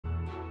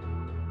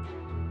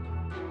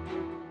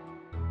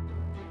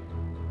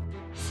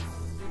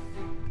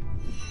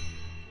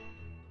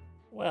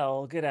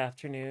Well, good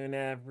afternoon,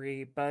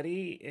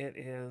 everybody. It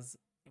is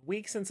a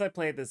week since I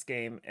played this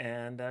game,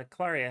 and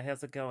Claria,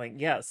 how's it going?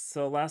 Yes,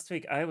 so last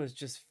week I was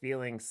just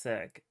feeling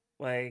sick.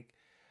 I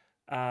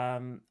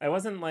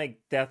wasn't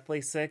like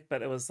deathly sick,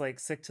 but it was like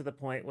sick to the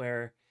point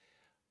where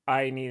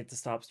I needed to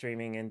stop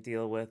streaming and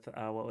deal with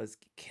what was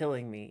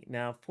killing me.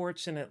 Now,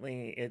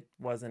 fortunately, it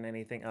wasn't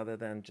anything other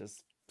than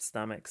just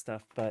stomach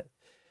stuff, but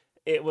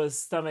it was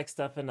stomach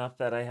stuff enough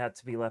that I had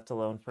to be left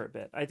alone for a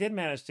bit. I did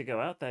manage to go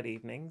out that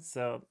evening,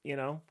 so,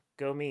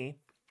 go me.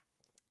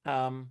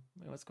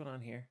 What's going on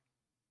here?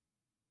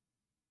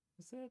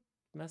 Is it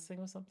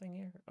messing with something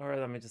here? Or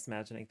am I just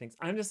imagining things?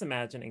 I'm just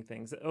imagining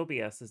things.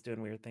 OBS is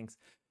doing weird things.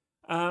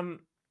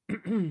 Um,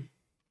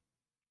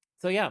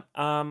 so yeah,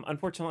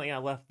 unfortunately I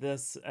left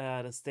this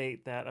at a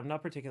state that I'm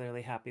not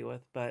particularly happy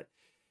with, but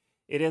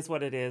it is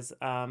what it is.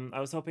 I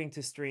was hoping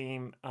to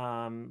stream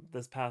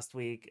this past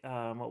week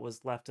what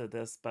was left of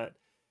this, but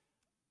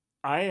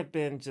I have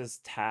been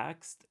just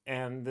taxed,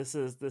 and this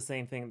is the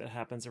same thing that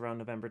happens around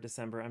November,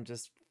 December. I'm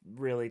just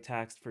really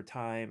taxed for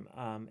time.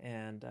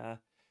 And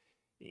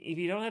if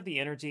you don't have the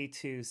energy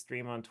to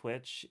stream on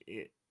Twitch,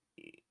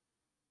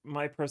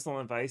 my personal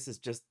advice is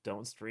just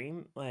don't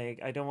stream.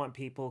 Like, I don't want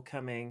people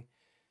coming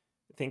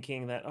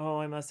thinking that, oh,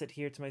 I must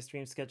adhere to my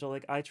stream schedule.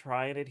 Like, I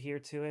try and adhere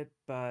to it,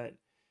 but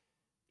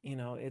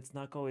it's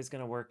not always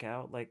going to work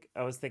out. Like,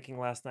 I was thinking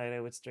last night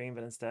I would stream,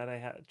 but instead I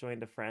had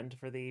joined a friend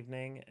for the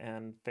evening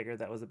and figured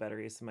that was a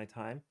better use of my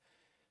time.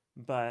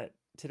 But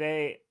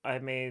today I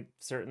made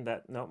certain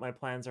that, nope, my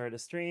plans are to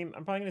stream.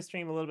 I'm probably going to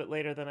stream a little bit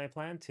later than I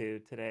planned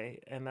to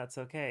today, and that's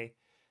okay.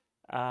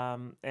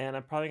 And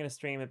I'm probably going to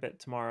stream a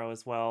bit tomorrow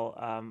as well,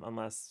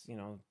 unless,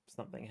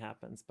 something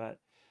happens. But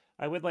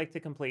I would like to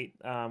complete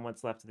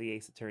what's left of the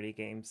Ace Attorney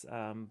games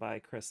by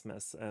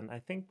Christmas, and I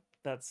think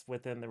that's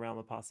within the realm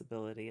of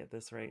possibility at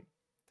this rate.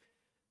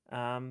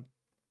 My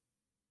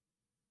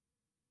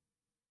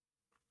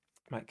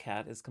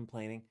cat is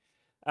complaining.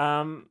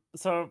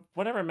 So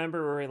what I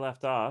remember where we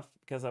left off,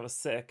 because I was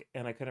sick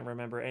and I couldn't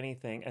remember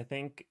anything, I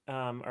think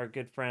our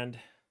good friend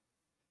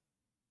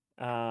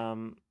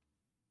Trucy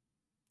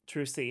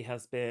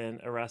has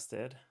been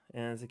arrested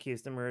and is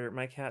accused of murder.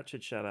 My cat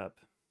should shut up.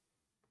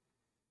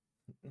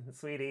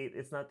 Sweetie,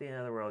 it's not the end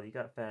of the world. You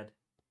got fed.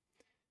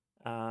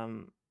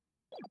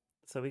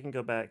 So we can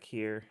go back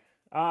here.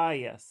 Ah,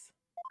 yes.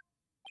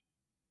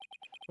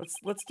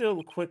 Let's do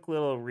a quick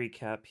little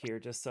recap here,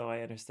 just so I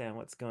understand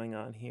what's going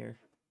on here.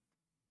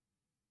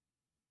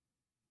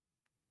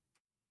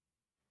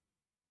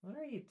 What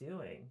are you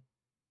doing?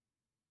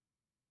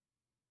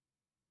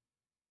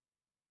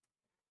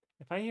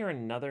 If I hear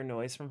another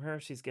noise from her,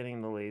 she's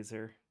getting the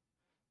laser.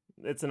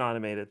 It's an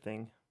automated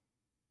thing.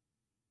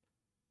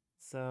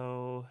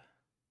 So...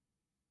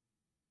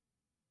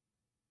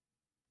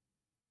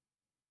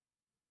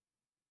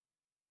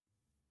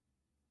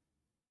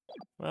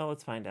 well,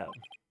 let's find out.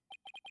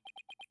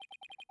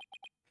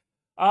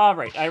 All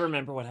right, I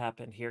remember what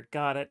happened here.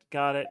 Got it.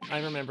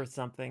 I remember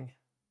something.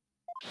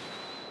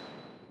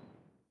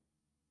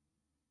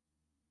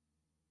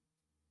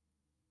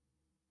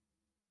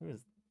 Who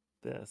is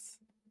this?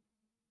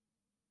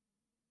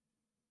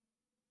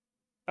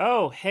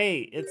 Oh, hey,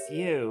 it's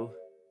you.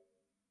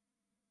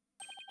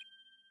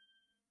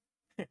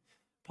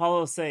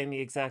 Paulo's saying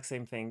the exact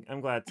same thing. I'm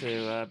glad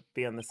to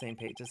be on the same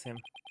page as him.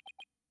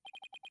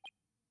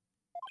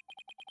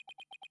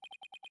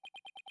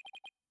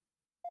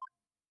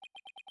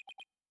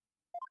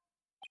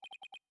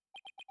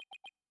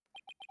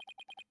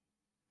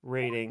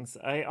 Ratings.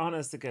 I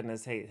honest to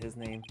goodness hate his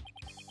name.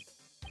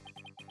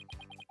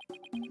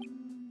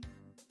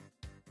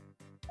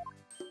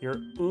 You're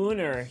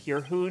Ooner.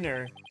 You're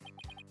Hooner.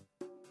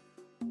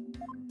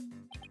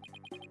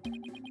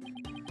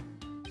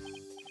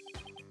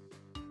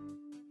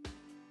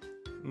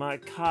 My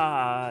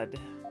God.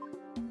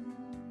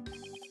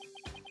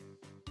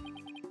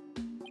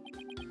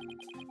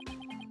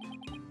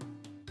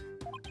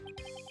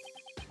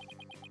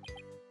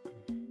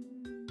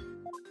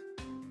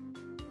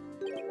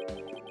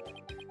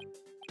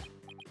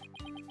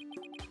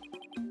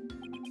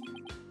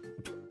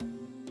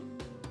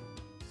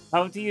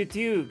 How do you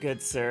do,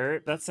 good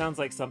sir? That sounds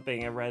like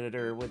something a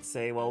Redditor would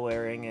say while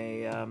wearing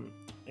a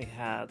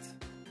hat.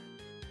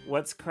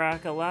 What's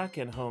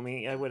crack-a-lackin',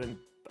 homie?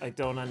 I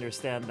don't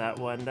understand that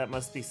one. That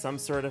must be some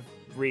sort of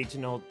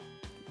regional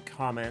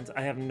comment.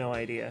 I have no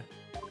idea.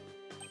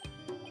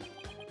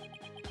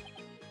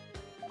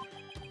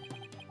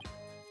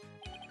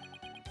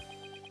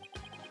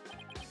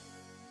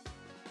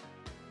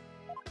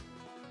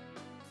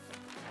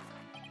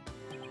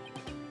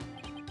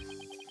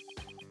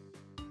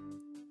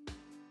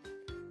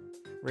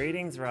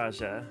 Ratings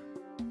Raja.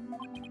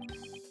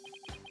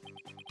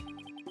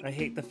 I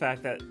hate the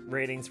fact that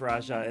Ratings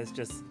Raja is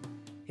just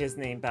his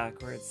name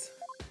backwards.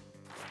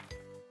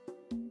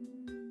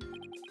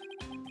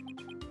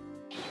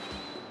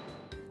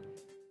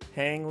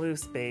 Hang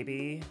loose,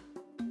 baby.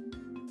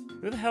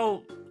 Who the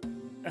hell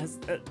has...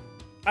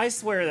 I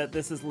swear that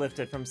this is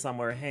lifted from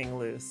somewhere. Hang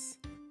loose.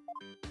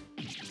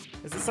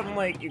 Is this something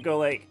like you go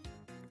like,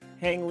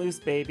 Hang loose,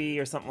 baby,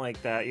 or something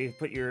like that.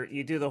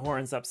 You do the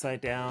horns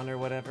upside down or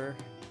whatever.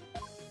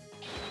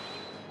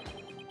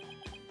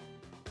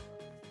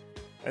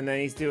 And then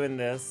he's doing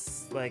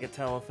this like a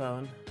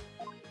telephone.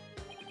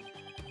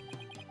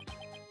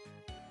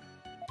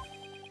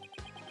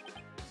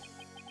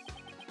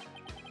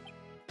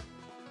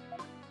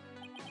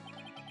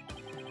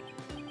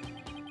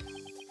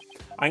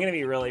 I'm gonna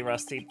be really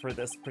rusty for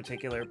this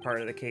particular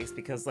part of the case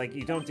because, like,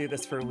 you don't do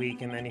this for a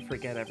week and then you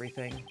forget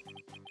everything.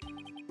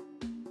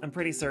 I'm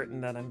pretty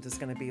certain that I'm just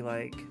gonna be,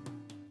 like,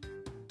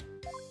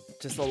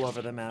 just all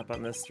over the map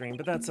on this stream,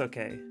 but that's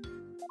okay.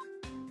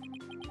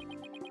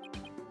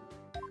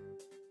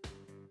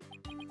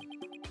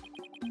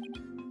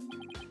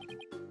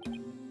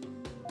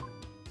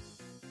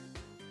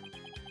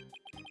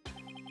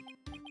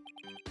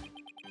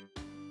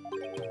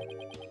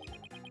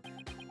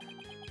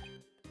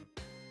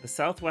 The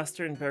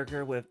Southwestern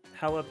burger with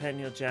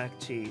jalapeno jack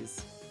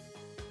cheese.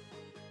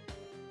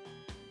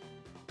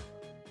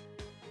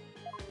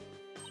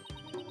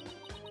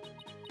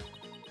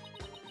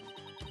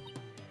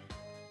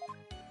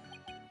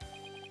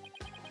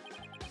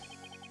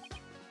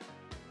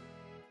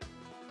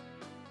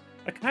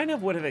 I kind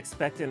of would have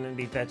expected him to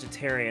be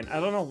vegetarian. I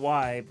don't know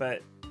why,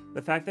 but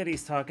the fact that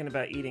he's talking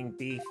about eating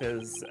beef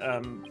is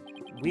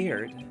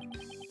weird.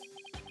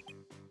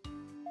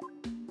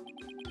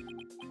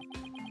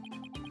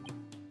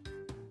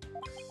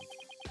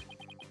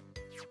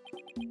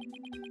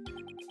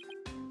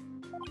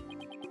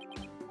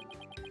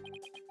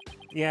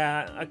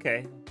 Yeah,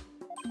 okay.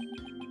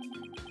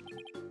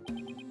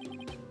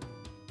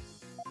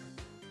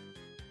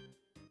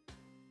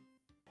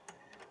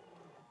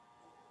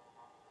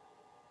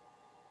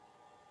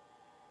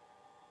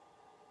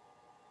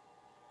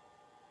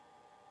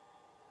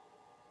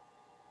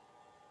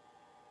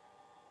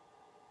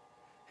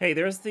 Hey,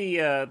 there's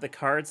the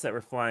cards that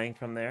were flying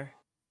from there.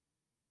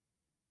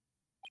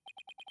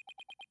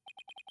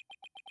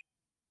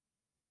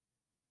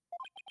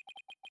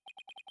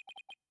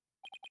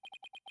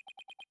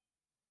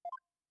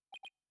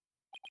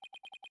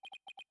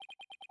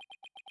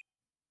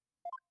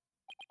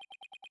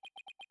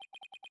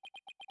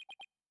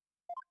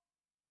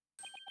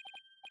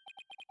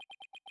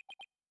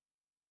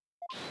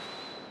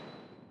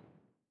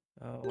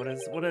 Oh,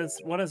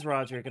 what is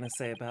Roger gonna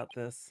say about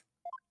this?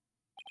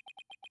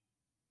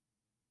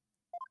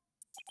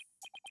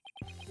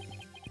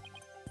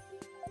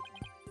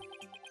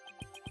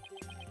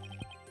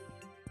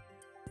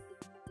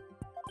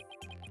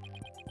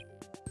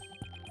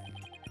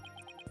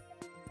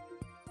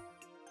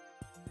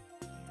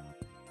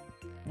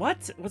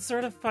 What? What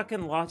sort of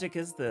fucking logic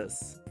is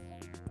this?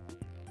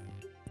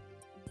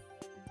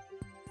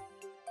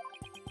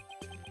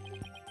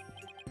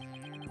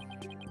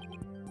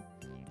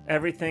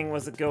 Everything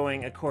was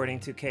going according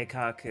to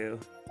Keikaku.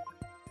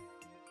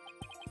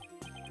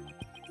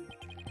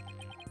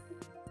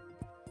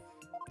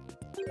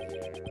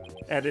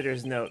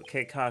 Editor's note,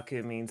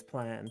 Keikaku means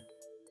plan.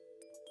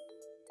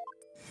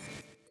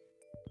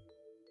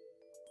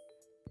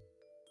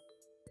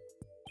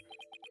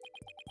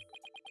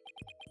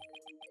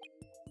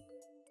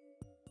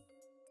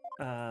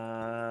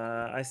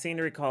 I seem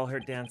to recall her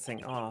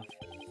dancing off.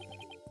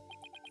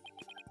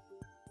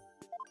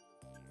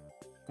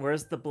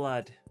 Where's the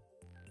blood?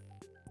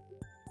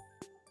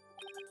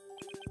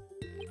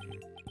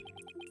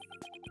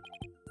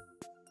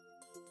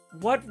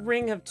 What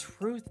ring of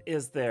truth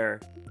is there?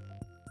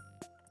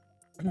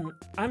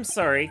 I'm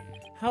sorry,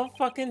 how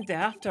fucking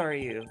daft are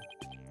you?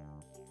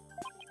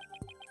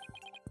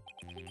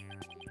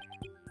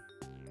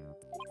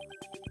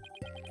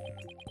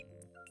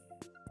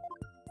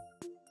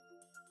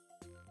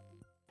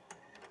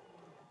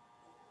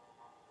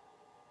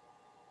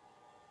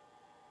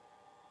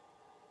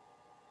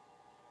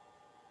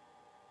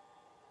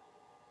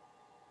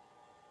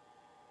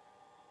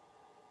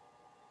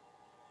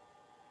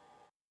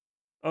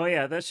 Oh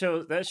yeah, that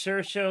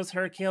sure shows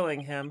her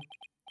killing him.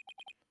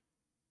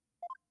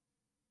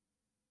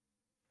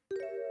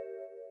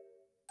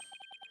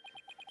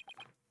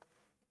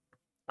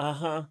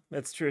 Uh-huh,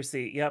 that's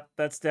Trucy. Yep,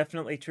 that's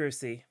definitely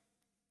Trucy.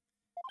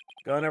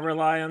 Gonna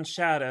rely on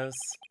shadows.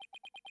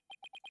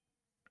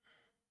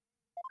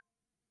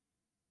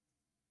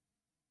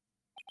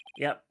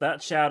 Yep,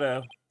 that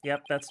shadow.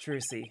 Yep, that's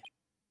Trucy.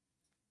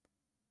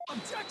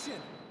 Objection!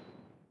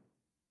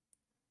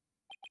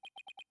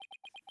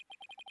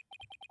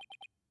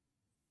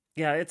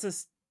 Yeah,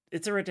 it's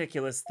a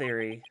ridiculous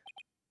theory.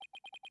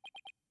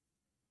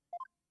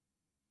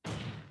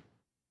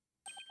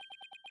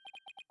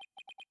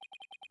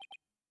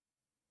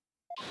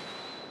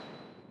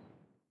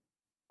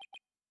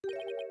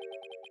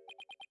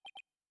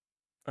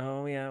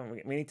 Oh yeah,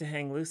 we need to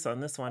hang loose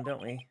on this one,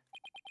 don't we?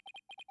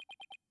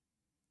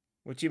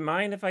 Would you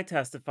mind if I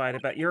testified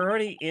about... You're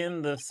already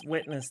in the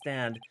witness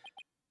stand.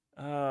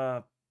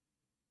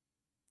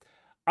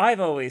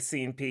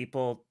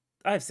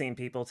 I've seen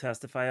people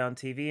testify on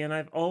TV, and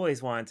I've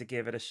always wanted to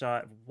give it a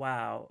shot.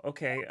 Wow.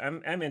 Okay,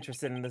 I'm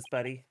interested in this,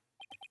 buddy.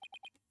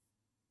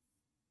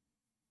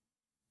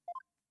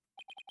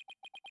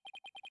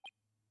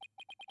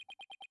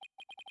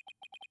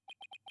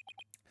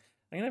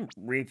 I'm going to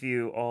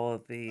review all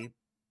of the...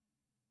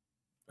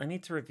 I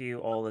need to review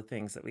all the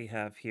things that we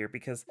have here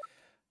because...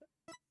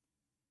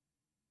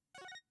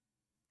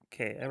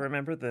 Okay, I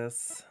remember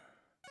this.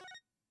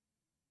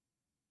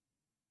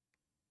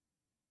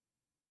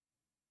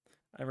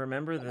 I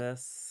remember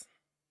this.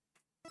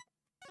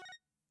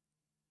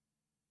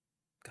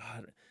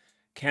 God,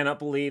 cannot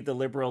believe the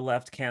liberal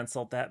left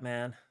canceled that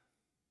man.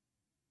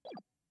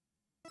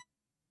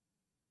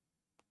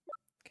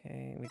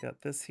 Okay, we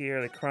got this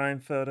here, the crime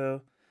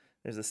photo.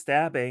 There's a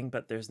stabbing,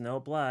 but there's no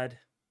blood.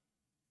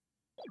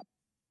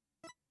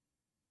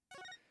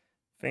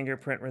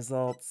 Fingerprint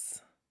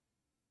results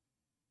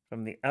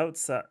from the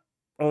outside.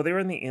 Oh, they were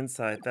on the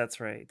inside. That's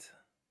right.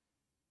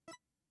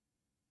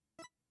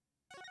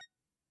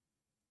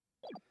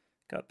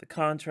 Got the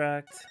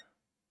contract.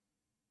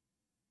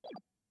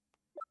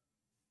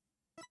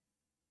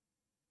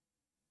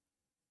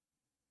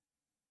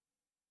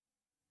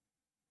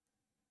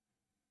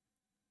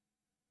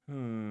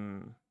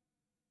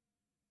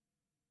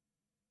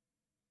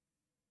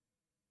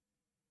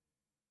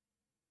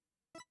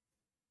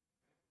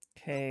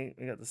 Okay,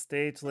 we got the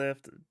stage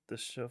lift, the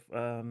show.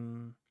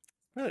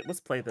 Really, let's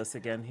play this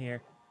again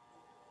here.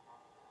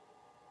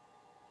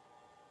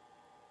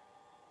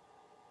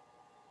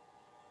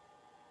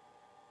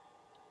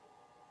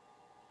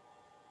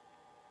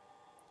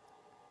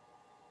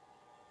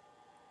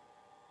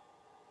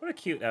 What a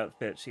cute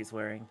outfit she's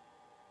wearing.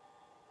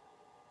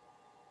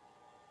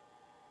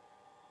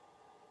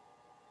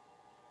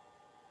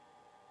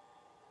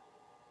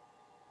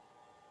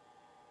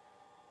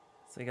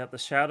 So you got the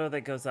shadow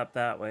that goes up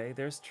that way.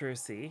 There's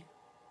Trucy.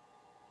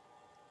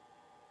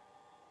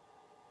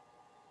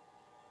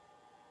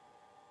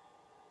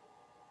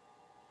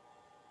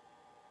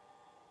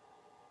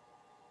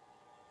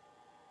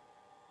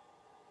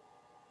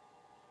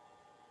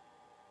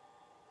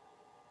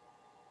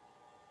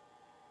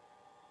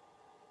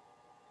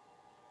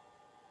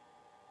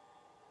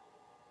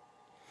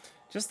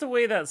 Just the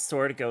way that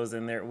sword goes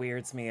in there, it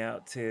weirds me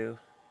out too.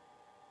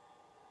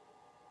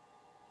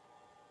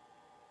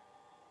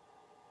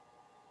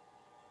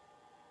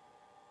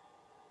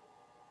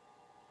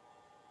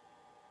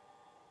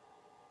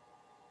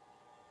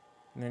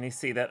 And then you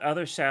see that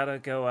other shadow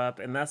go up,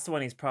 and that's the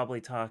one he's probably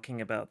talking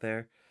about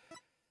there.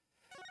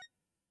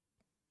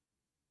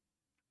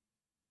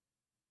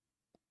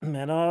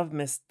 Man of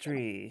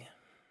Mystery.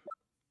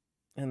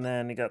 And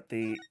then you got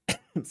the,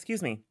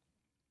 excuse me,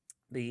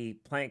 the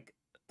prank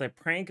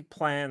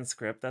plan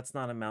script. That's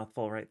not a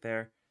mouthful right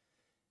there.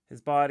 His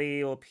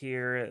body will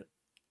appear...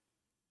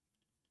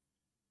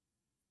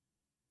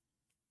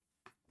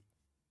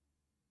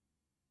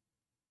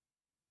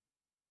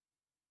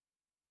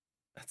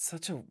 That's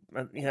such a...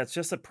 Yeah, it's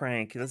just a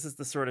prank. This is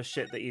the sort of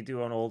shit that you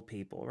do on old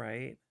people,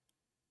 right?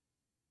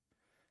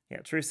 Yeah,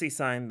 Trucy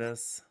signed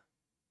this.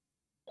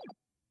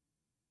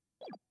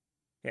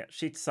 Yeah,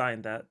 she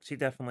signed that. She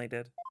definitely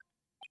did.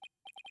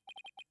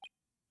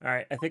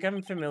 Alright, I think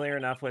I'm familiar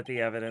enough with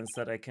the evidence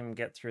that I can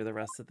get through the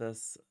rest of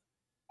this.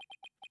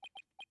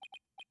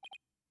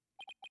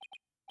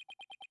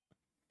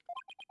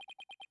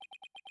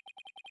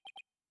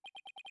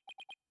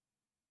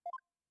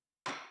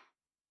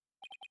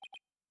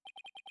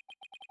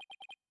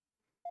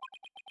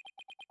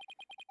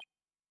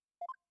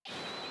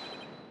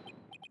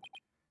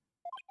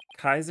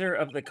 Kaiser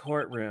of the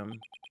courtroom.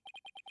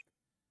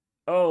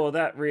 Oh,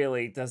 that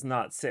really does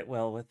not sit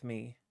well with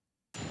me.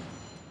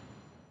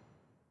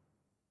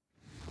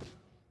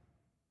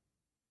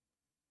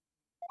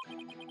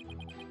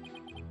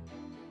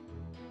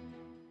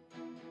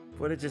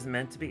 Footage is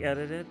meant to be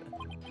edited.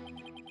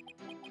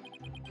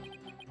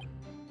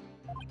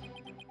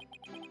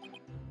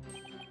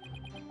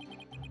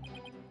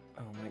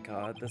 Oh my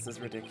god, this is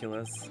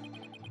ridiculous.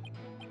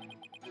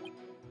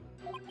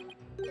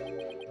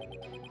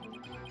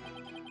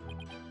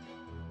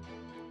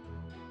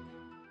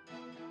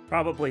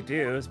 Probably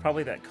do. It's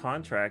probably that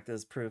contract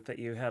is proof that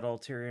you had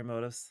ulterior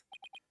motives.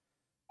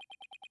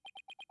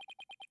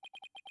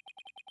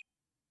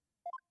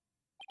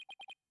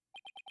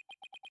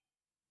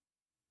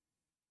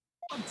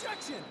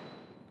 Objection!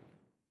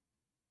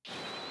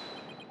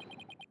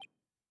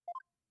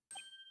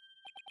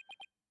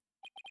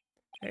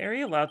 Hey, are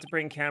you allowed to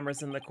bring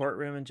cameras in the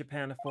courtroom in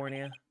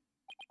Japanifornia?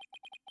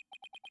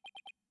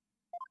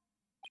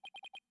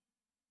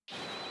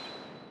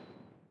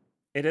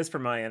 It is for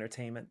my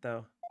entertainment,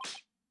 though.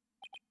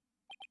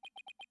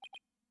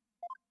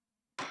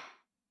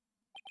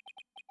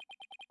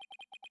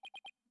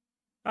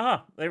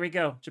 Ah, there we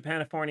go.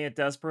 Japanifornia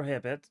does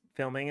prohibit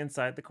filming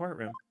inside the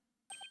courtroom.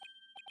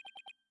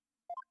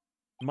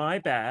 My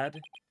bad.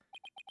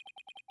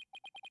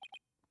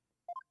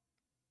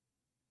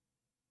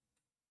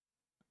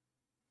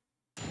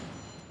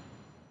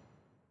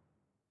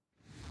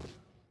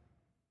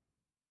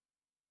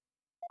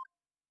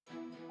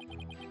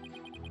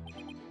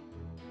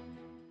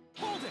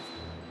 Hold it!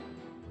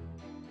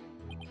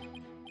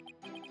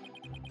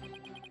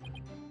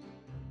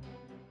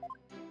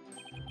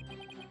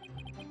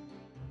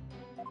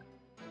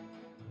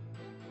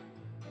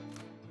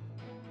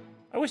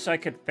 wish I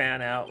could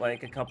fan out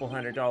like a couple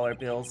 $100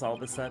 bills all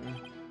of a sudden.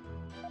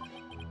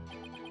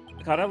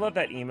 God, I love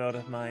that emote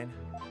of mine.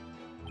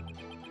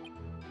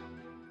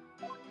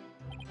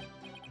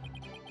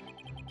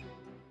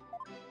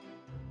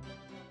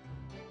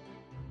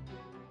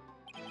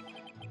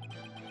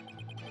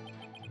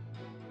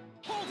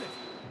 Hold it!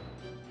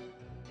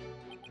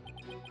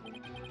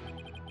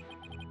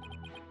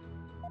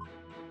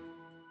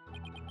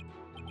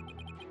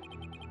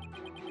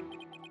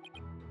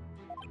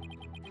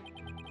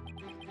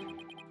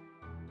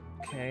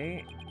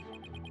 Okay.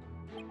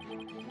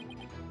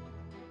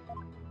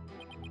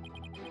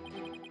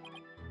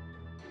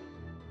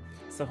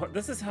 So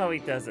this is how he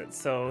does it.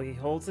 So he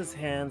holds his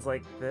hands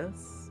like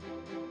this.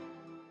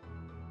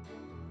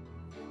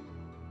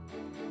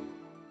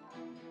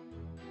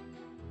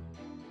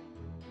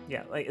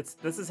 Yeah, like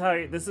this is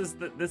how this is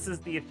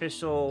the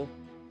official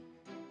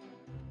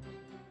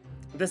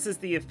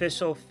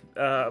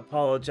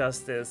Apollo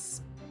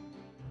Justice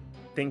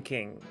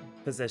thinking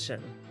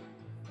position.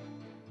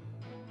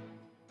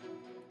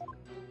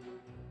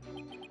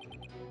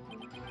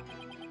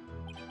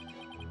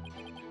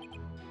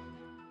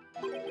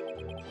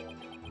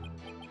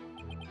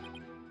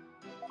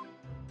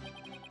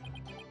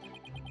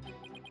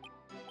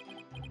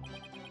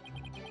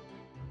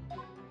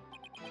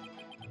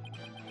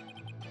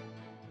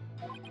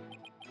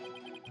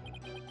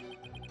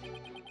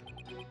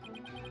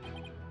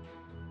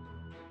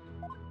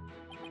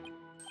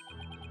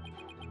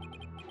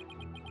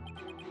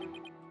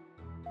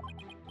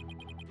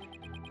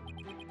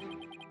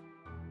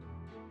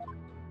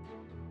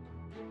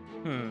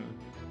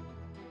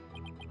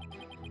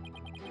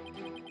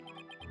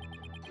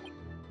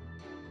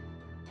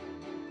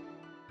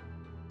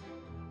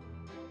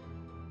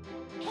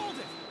 Hold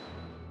it!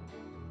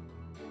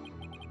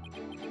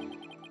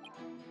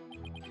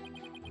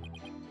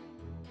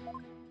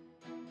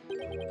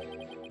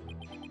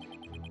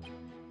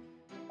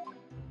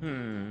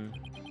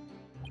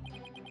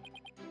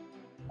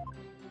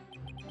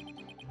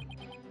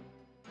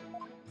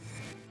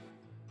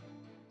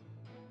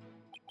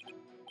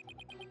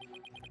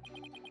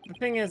 The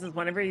thing is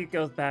whenever he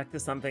goes back to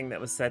something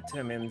that was said to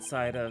him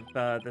inside of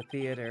the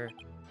theater,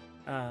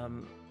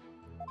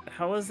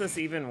 how is this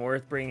even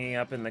worth bringing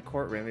up in the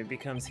courtroom? It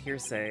becomes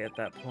hearsay at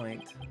that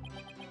point.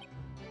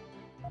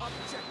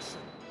 Objection!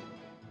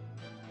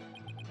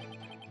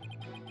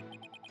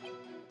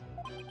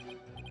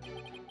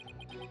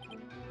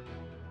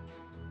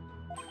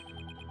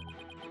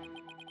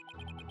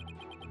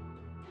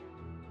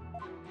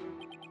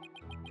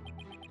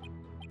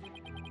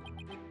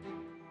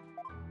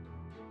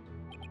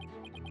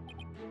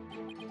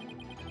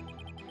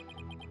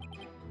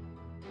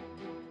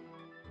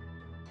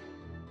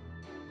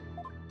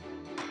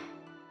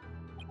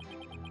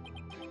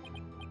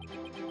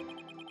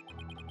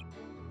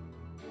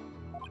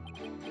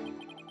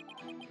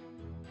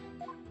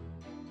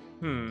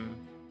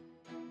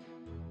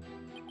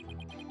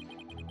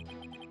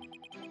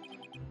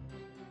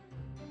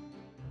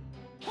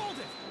 Hold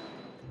it!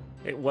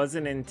 It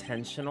wasn't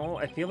intentional?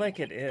 I feel like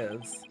it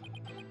is.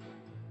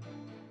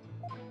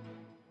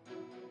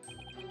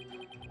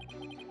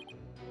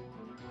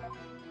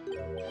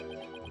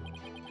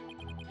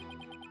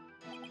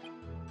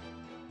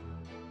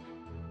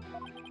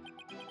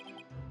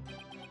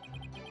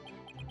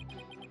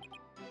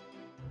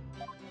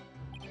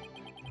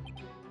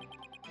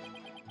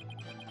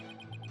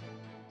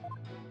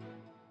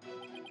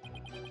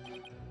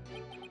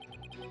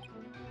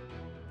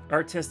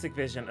 Artistic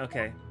vision,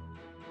 okay.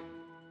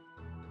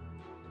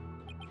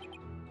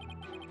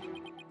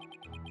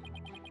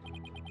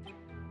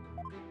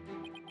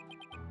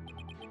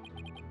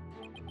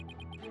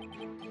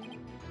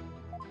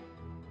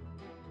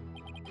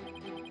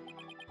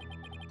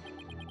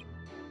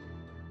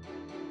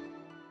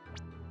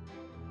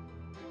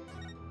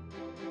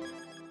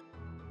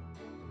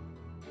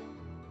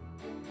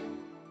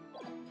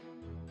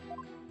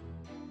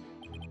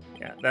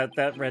 Yeah,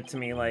 that read to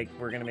me like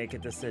we're gonna make a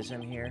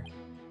decision here.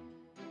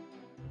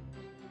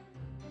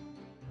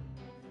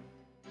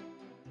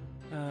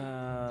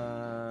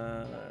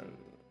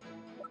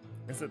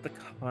 Is it the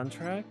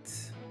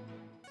contract?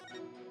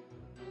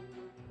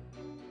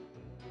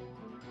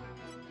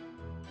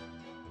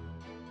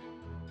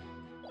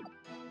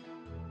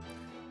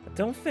 I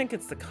don't think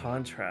it's the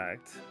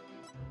contract.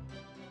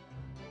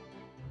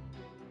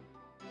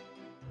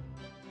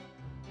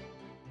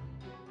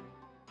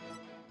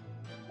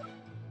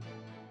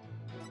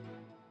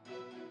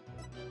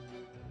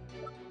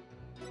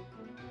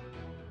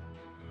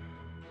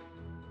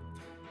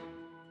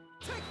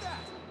 Take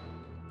that!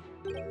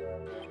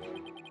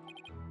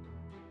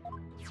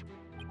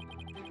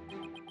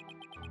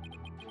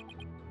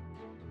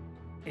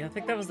 Yeah, I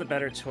think that was the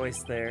better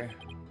choice there.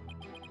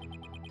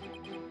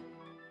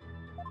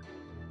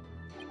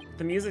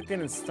 The music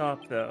didn't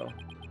stop, though.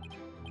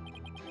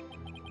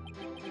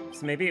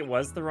 So maybe it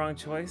was the wrong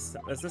choice?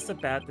 Was this a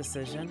bad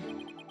decision?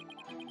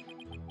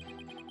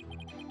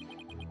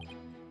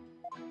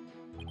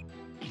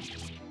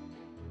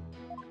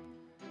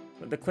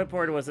 the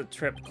clipboard was a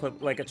trick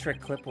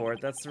clipboard.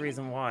 That's the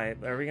reason why.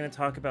 Are we going to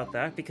talk about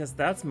that? Because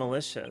that's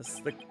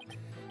malicious. The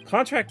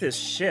contract is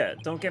shit,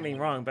 don't get me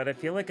wrong, but I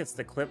feel like it's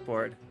the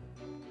clipboard.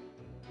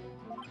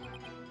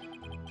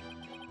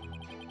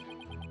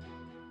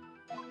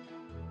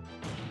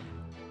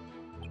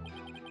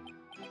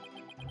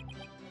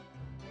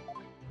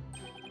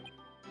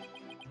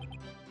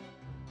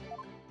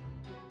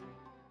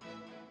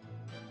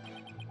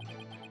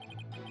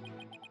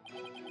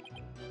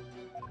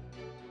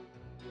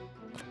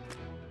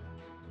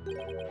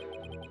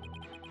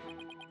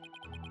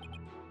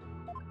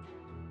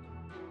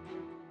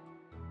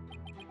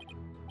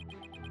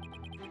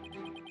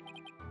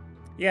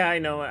 Yeah, I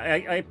know.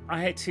 I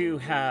had to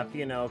have,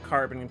 you know,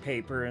 carbon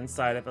paper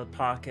inside of a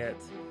pocket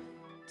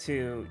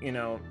to, you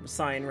know,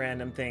 sign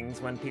random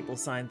things when people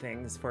sign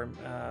things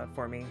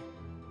for me.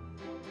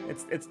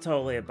 It's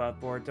totally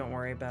above board. Don't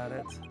worry about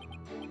it.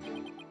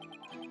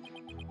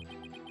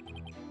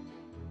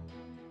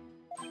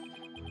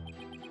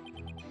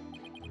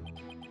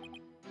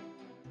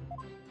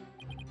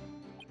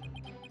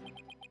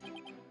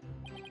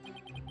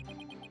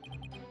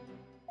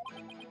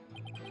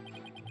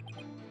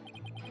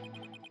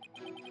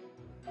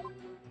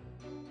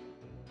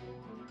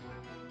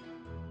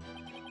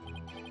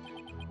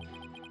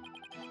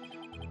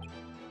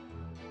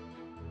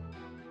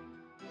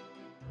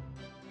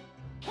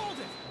 Hold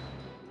it!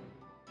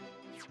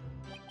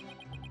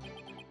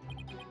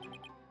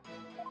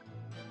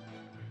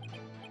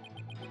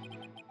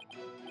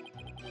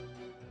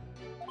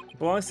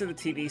 Belongs to the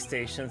TV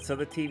station, so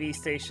the TV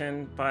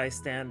station, by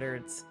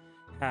standards,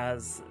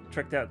 has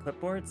tricked out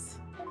clipboards.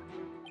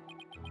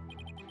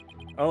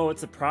 Oh,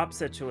 it's a prop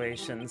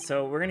situation,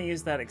 so we're gonna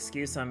use that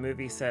excuse on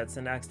movie sets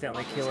and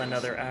accidentally kill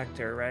another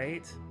actor,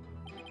 right?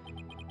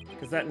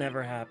 Because that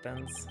never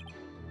happens.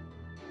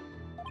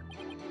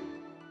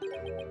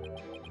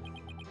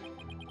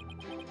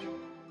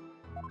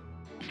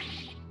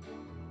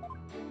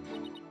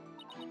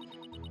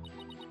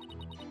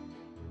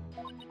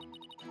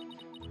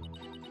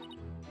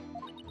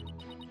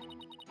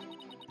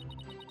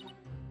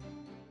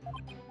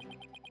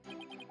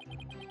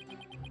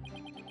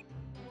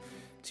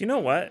 Do you know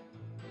what?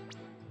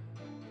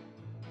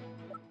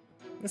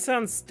 This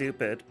sounds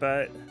stupid,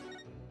 but...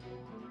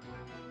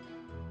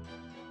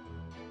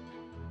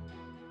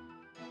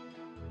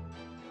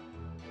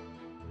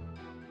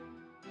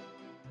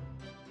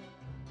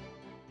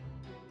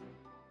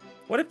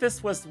 what if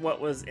this was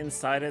what was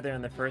inside of there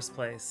in the first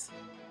place?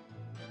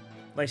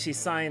 Like, she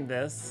signed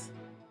this.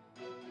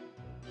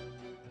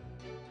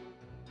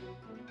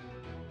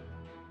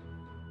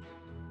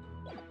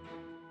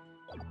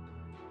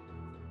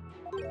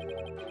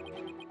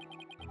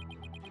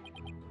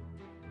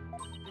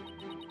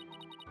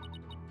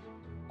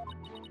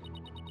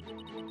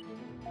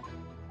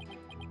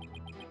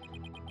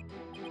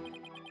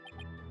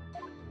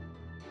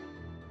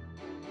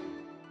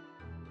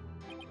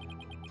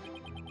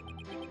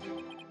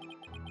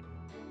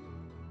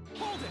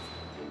 Hold it!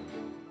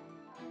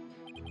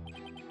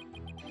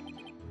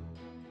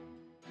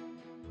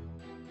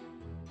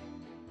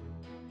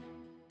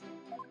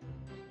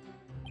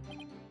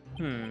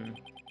 Hmm.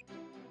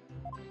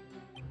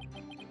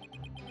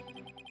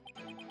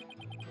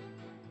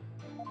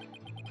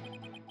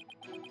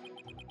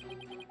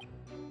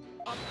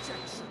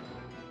 Objection!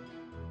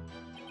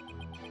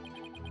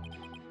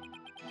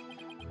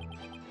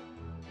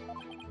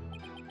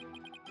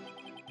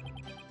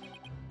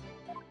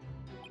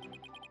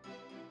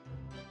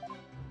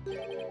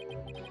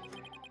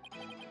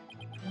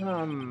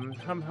 Hum.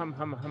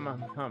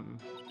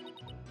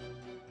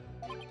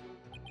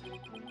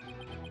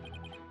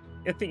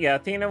 Yeah,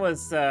 Athena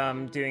was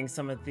doing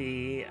some of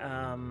the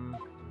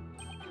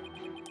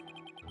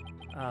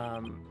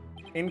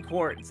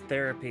in-court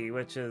therapy,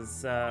 which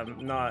is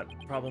not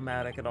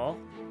problematic at all.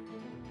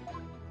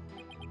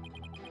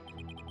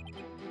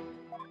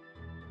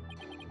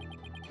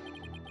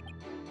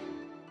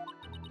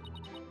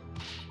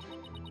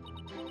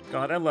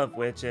 God, I love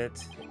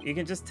Widget. You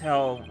can just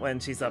tell when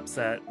she's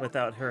upset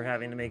without her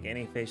having to make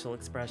any facial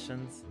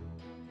expressions.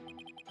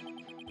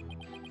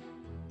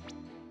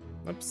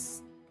 Oops.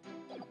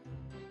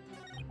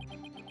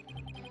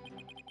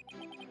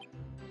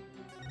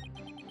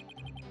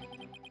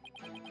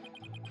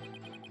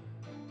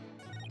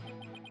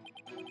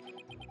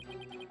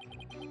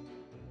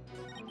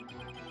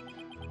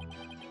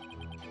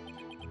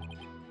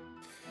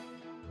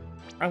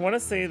 I want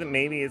to say that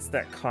maybe it's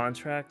that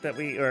contract that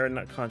we, or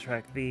not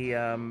contract,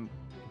 the,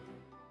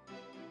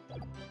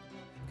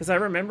 because I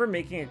remember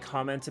making a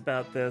comment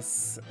about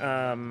this,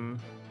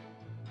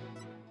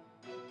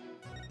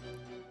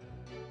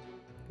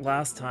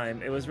 last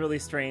time. It was really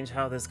strange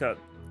how this got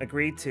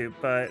agreed to,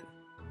 but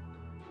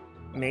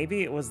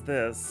maybe it was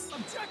this.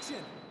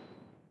 Objection!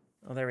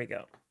 Oh, there we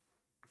go.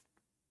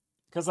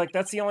 Because, like,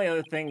 that's the only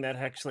other thing that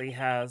actually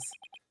has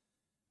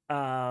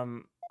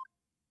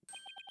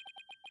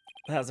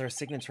her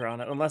signature on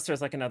it, unless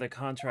there's like another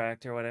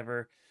contract or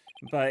whatever.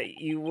 But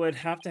you would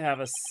have to have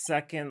a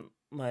second,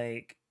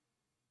 like,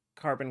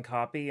 carbon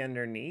copy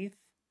underneath.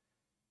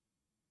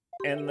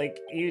 And like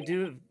you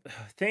do,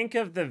 think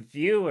of the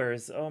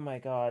viewers. Oh my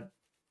God.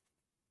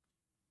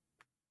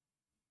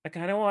 I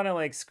kind of want to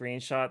like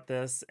screenshot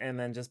this and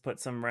then just put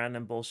some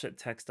random bullshit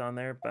text on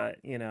there, but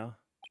you know.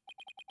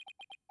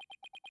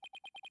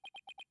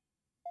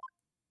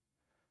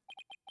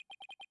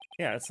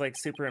 Yeah, it's like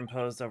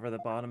superimposed over the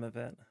bottom of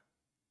it.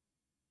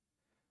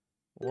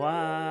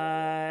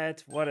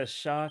 What? What a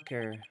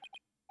shocker.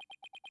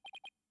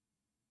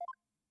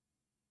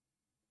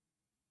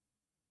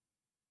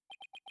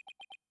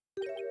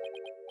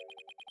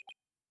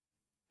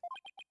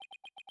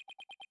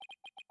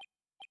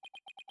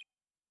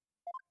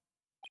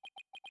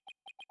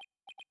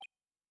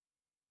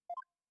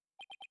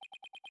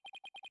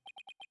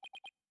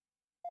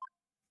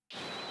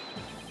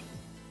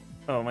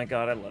 Oh my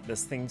God, I love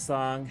this theme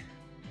song.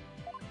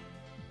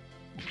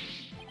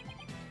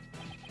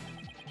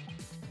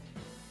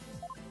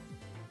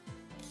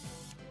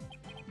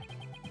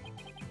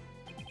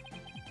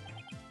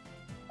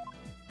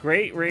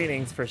 Great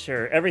ratings for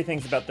sure.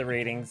 Everything's about the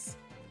ratings.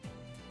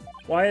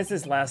 Why is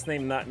his last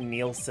name not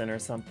Nielsen or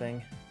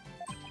something?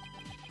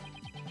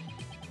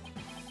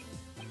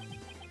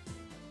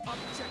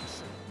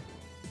 Objection.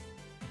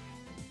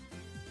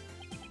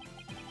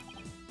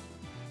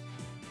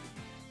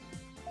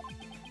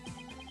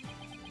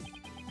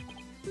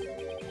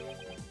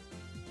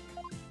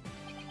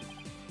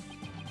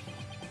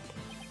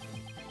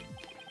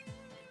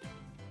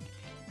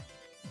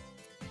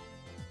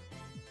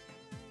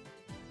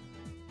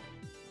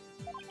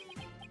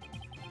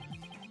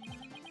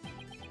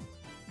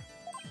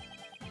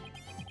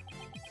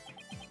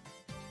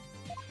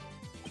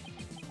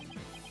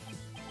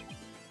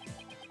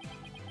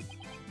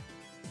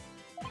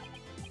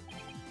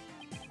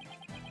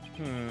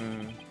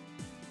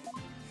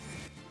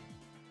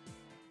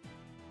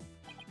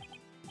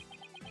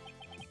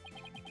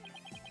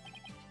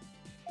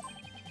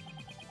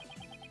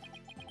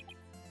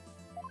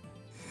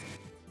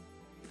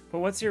 But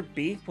what's your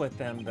beef with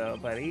them, though,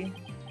 buddy?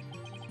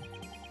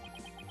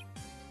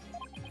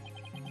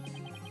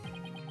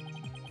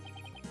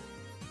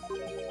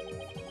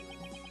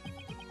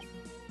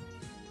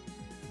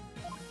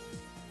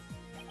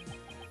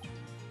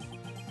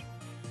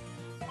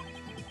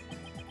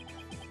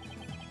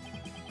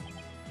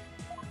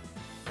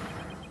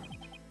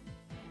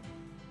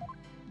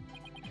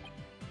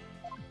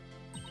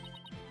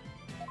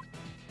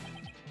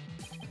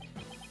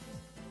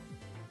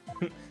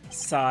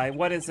 Sigh,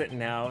 what is it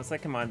now? It's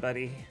like, come on,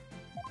 buddy.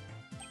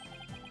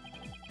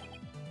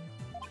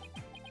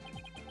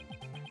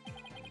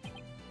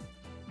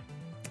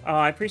 Oh,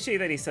 I appreciate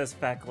that he says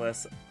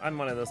feckless. I'm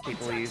one of those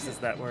people who uses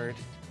that word.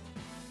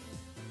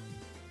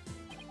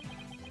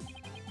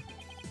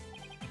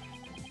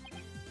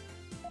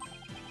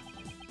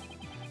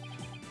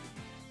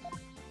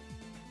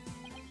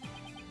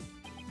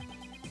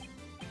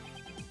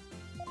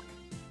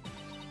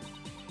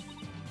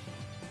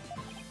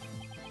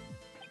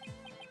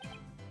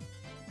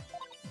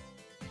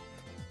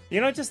 You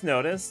know, I just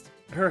noticed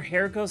her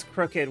hair goes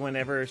crooked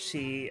whenever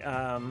she,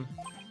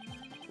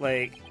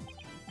 like,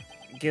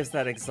 gives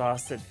that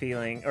exhausted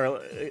feeling, or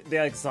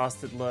the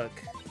exhausted look.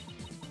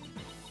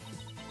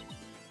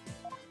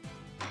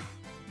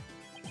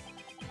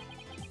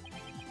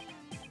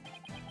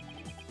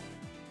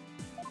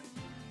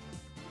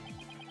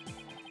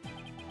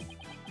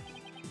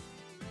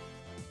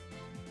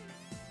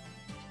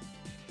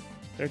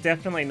 They're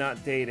definitely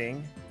not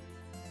dating.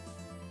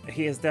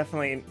 He is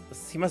definitely...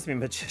 He must be a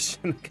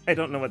magician. I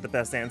don't know what the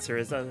best answer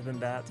is other than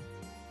that.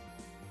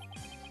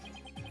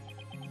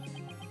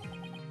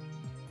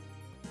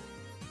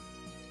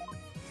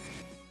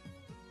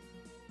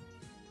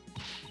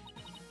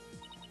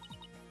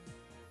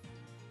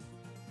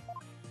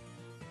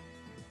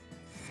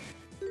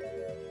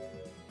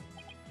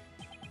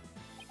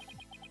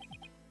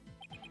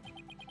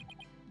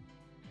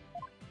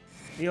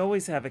 You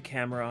always have a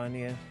camera on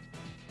you.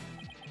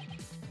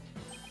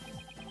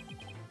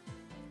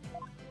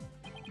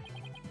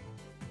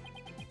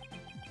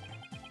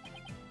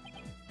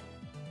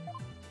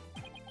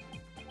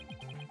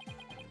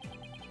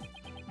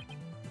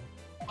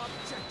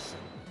 Objection.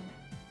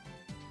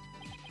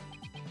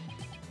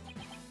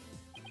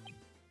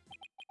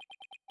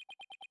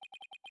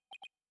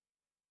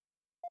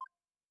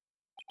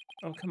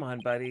 Oh, come on,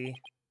 buddy.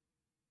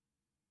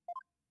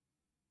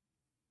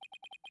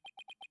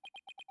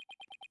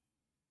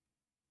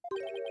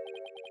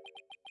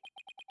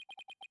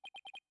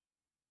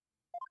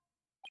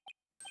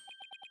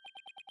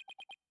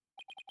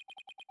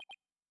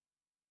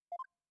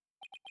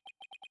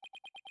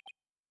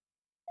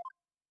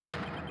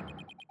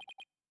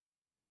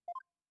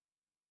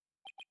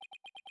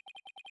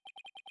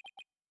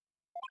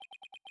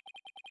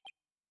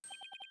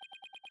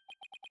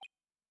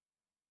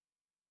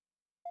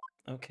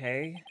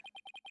 Okay.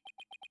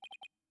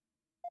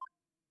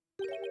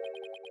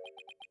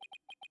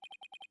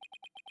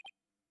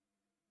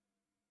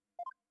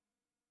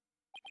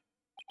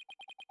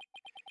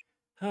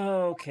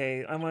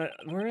 Okay, I want.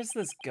 Where is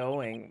this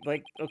going?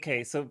 Like,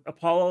 okay, so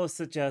Apollo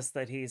suggests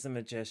that he's a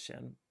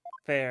magician.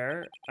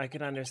 Fair. I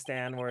can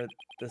understand where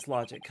this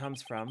logic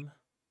comes from.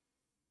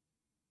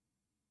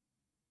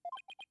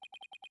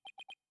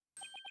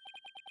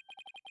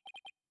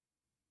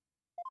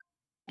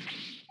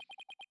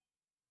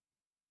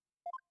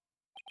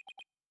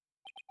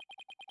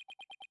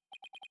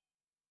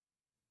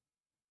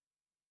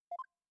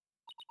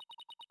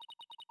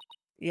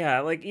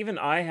 Yeah, like even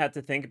I had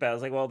to think about it. I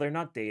was like, well, they're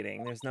not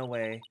dating. There's no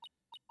way.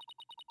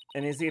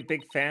 And is he a big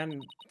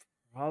fan?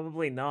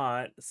 Probably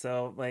not.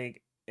 So,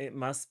 like, it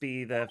must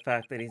be the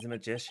fact that he's a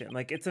magician.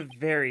 Like, it's a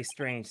very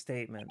strange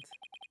statement.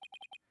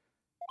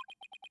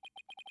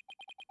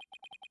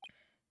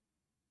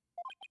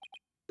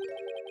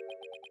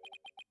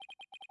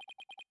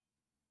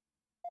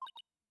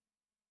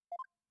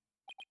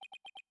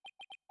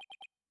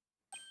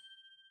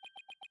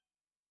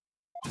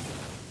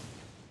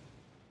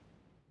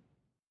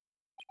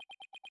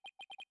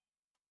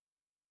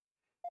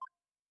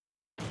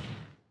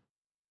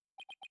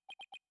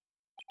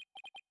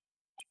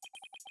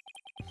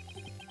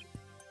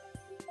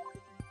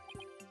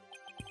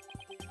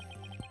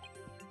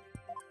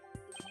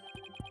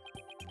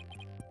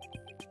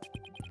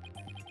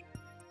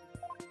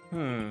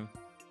 Hmm.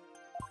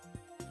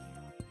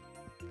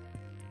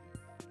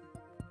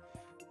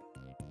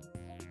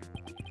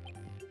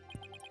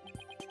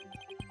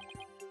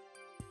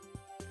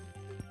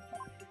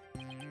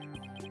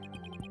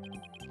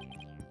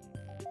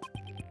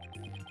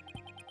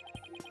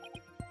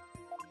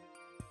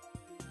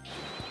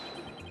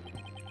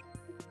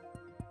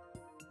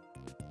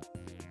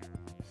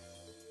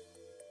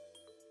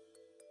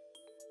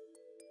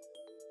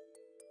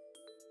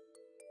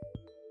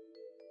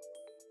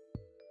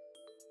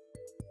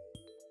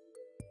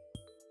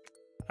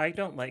 I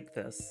don't like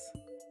this.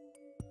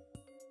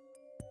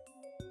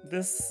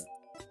 This.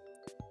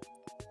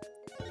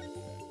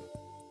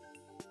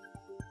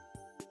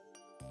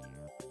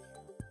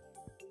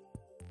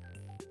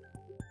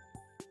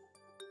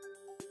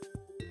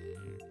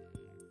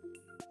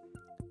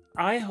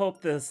 I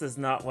hope this is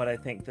not what I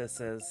think this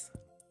is.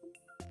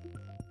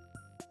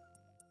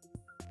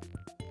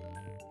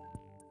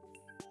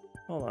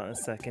 Hold on a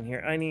second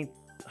here.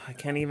 I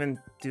can't even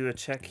do a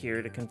check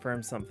here to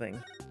confirm something.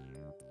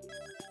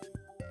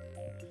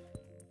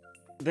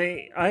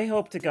 I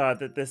hope to God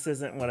that this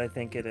isn't what I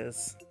think it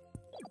is.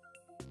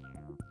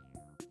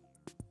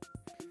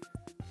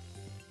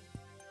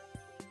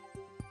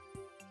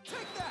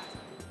 Take that!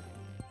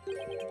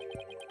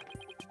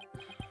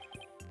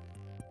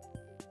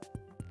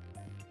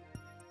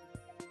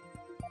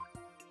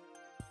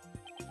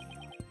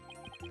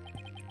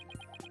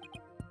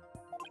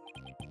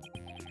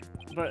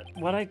 But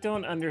what I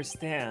don't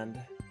understand...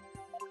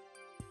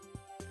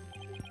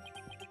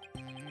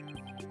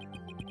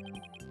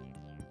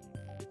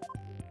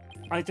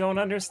 I don't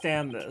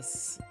understand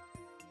this.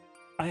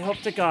 I hope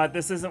to God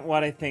this isn't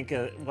what I think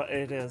what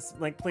it is.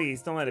 Like,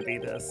 please, don't let it be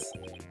this.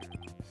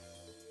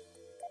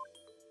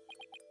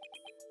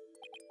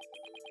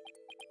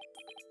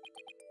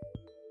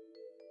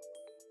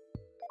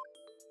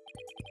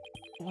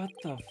 What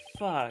the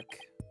fuck?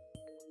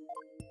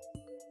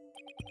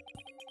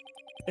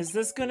 Is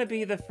this gonna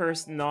be the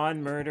first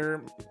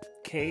non-murder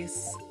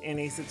case in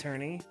Ace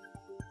Attorney?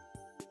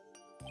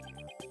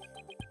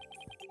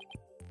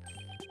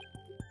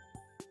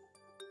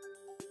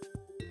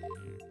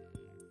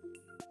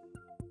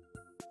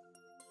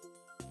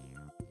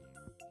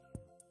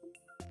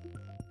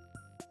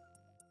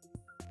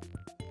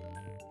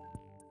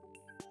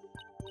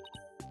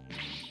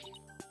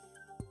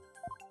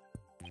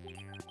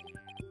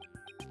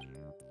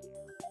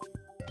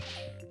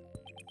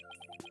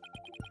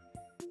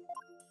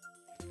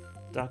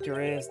 Dr.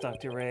 Reyes,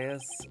 Dr.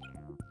 Reyes,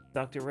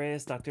 Dr.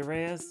 Reyes, Dr.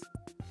 Reyes,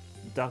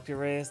 Dr.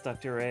 Reyes,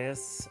 Dr.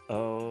 Reyes,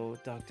 oh,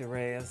 Dr.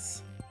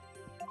 Reyes.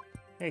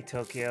 Hey,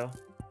 Tokyo.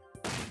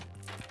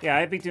 Yeah,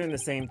 I'd be doing the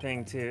same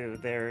thing too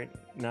there,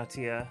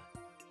 Natia.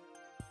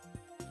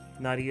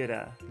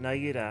 Nariura.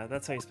 Nayura.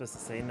 That's how you're supposed to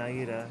say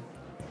Nayura.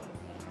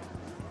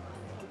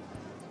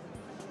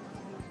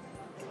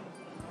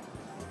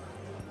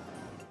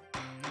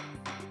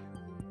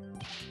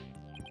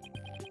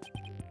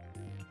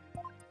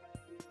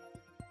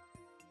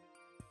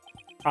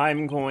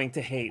 I'm going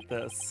to hate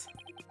this.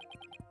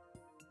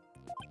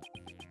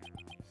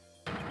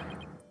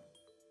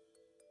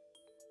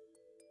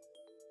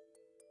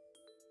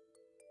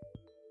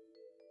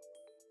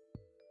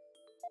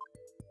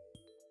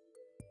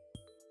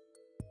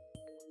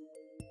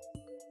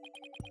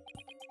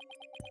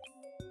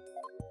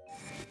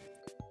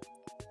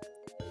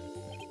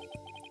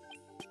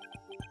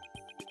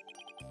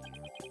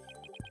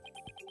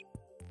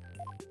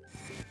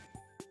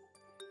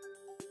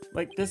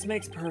 Like, this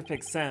makes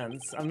perfect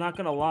sense. I'm not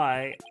gonna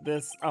lie.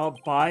 I'll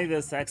buy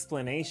this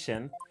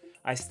explanation.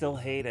 I still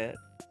hate it.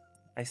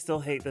 I still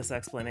hate this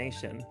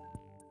explanation.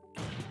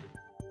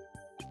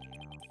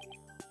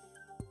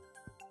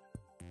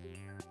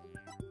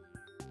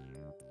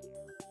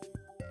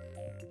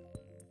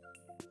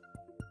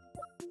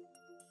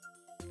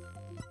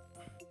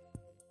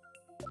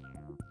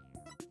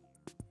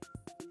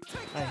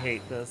 I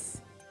hate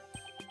this.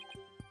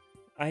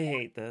 I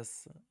hate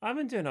this. I've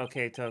been doing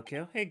okay,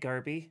 Tokyo. Hey,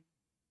 Garby.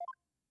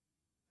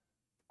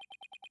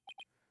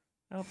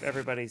 I hope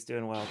everybody's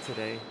doing well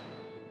today.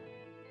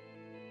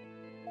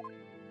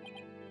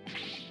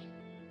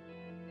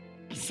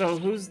 So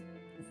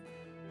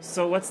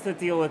what's the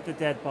deal with the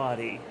dead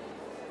body?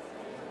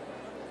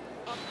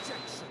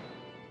 Objection.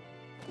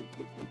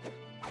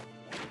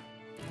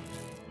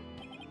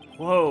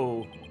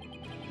 Whoa.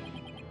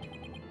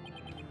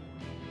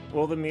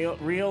 Will the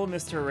real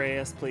Mr.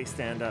 Reyes please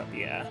stand up?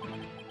 Yeah.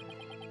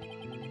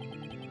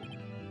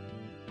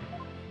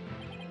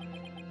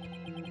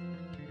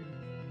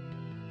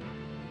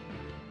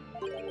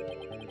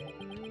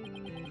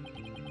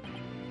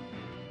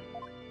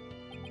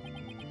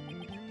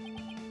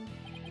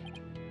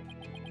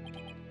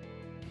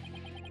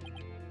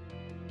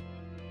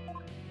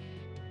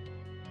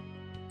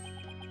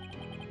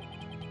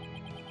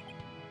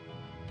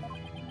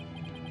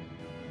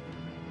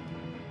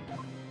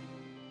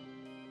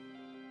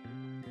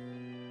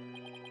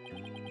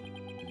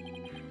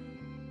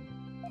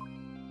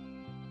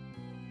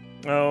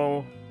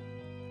 Oh.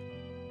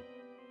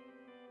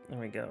 There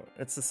we go.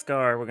 It's the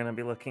scar we're gonna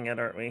be looking at,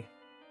 aren't we?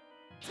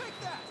 Take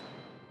that.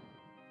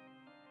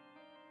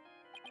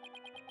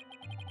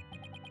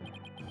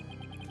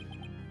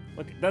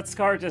 Look, that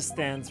scar just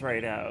stands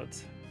right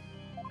out.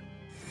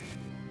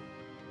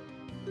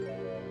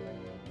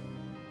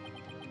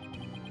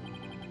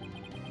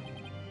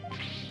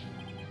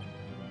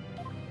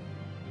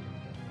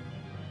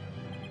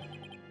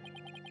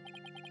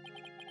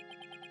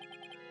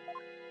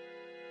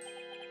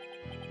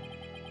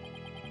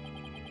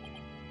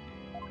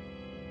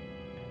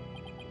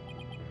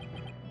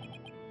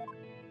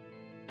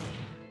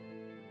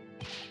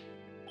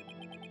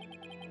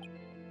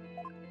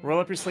 Roll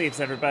up your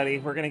sleeves, everybody.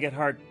 We're gonna get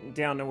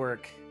down to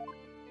work.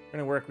 We're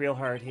gonna work real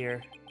hard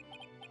here.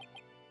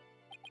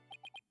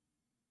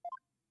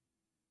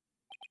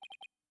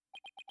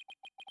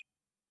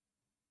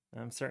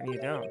 I'm certain you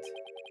don't.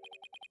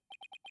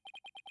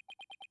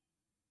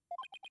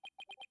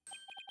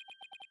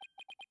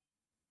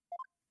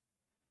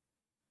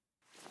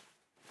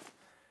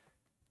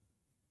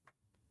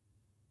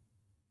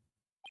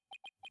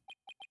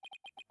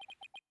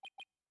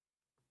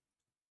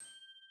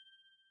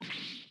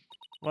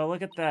 Well,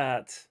 look at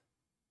that.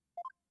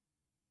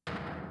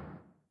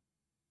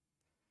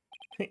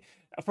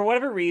 For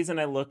whatever reason,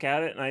 I look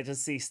at it and I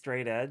just see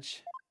straight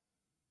edge.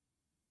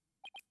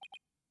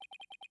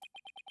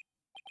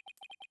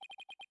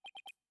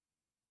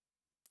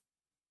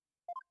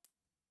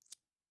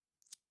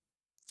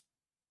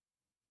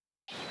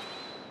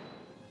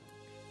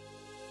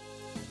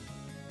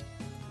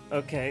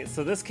 Okay,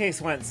 so this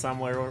case went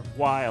somewhere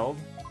wild.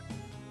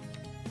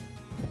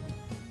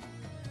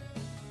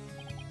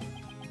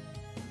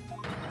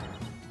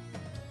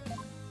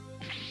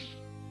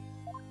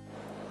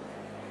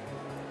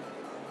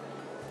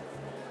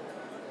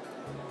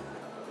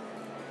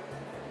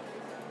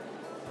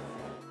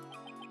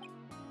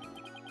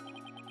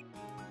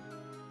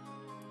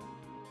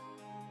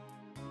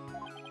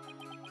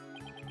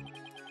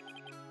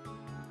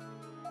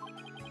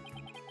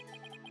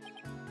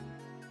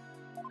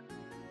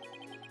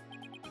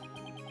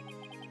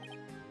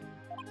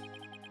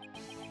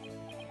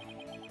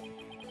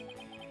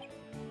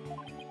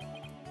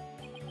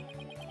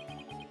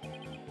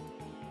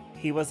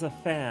 He was a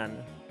fan.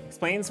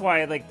 Explains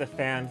why, like, the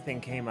fan thing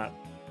came up.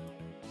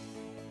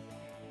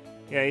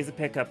 Yeah, he's a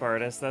pickup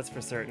artist, that's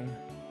for certain.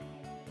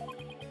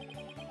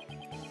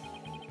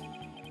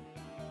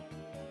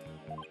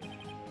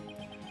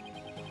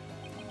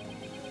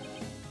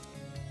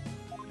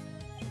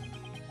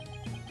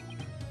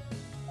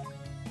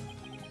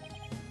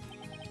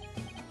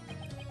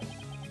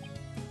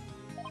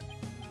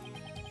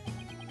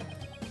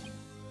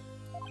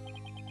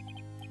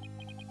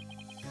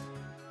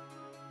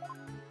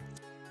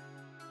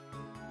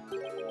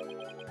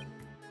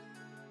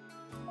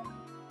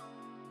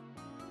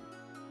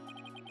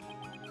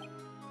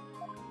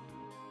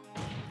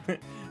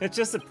 It's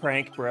just a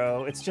prank,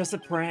 bro. It's just a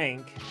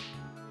prank.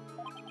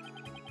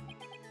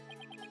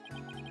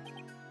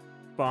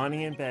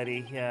 Bonnie and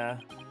Betty, yeah.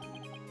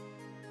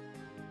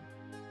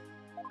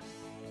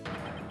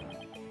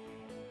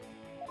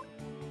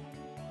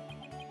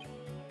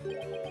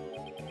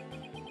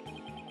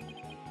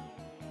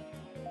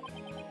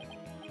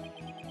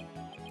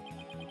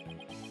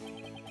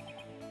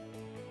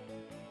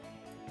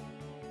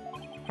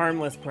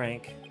 Harmless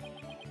prank.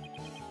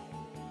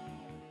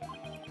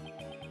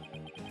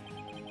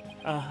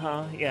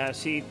 Uh-huh, yeah,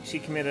 she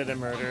committed a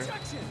murder.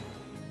 Objection.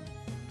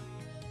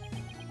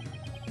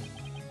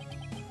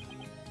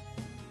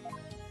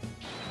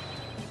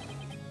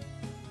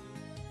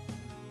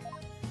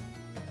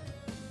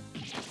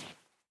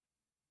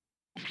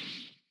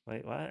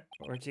 Wait, what?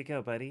 Where'd you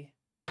go, buddy?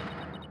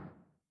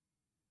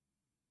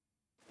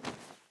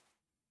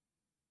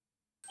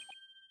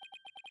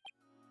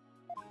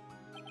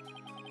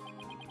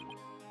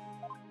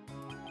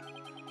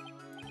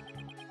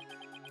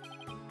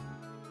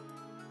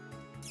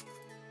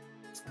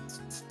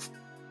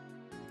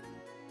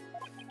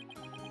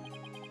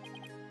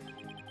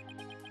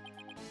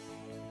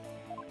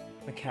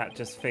 The cat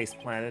just face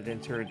planted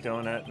into her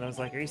donut, and I was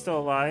like, "Are you still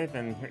alive?"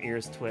 And her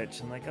ears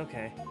twitch. I'm like,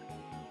 "Okay."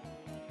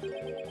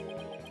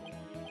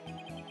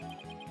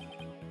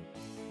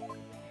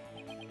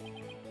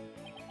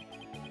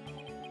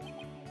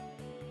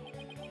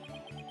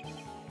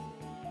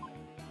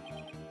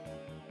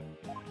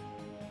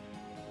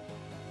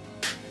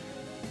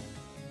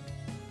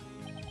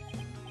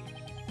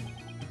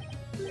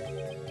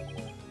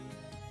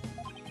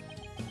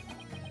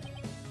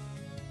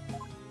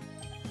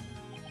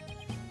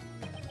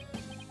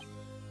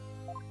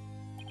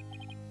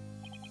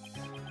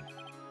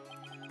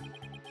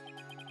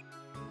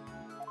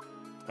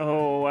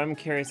 Oh, I'm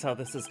curious how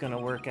this is gonna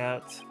work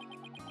out.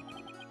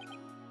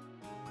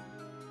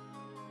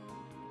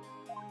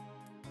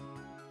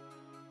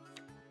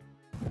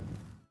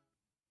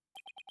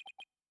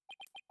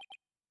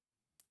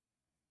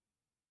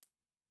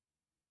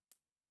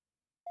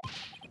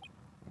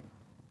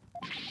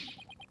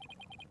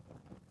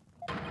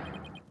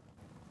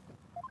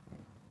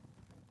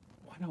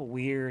 What a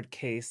weird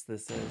case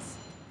this is.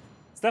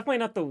 It's definitely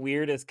not the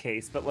weirdest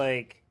case, but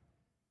like,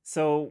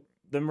 so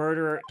the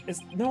murderer is,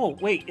 no,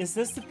 wait, is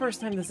this the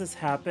first time this has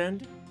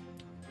happened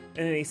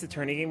in an Ace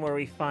Attorney game where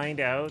we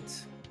find out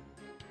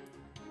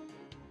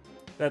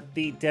that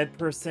the dead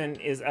person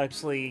is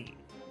actually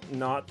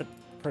not the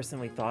person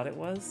we thought it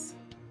was?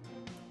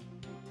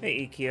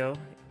 Hey, Ikio.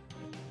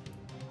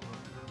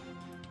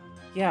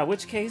 Yeah,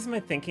 which case am I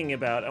thinking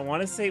about? I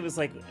want to say it was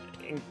like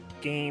in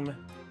game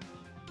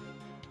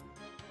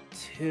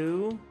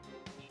 2.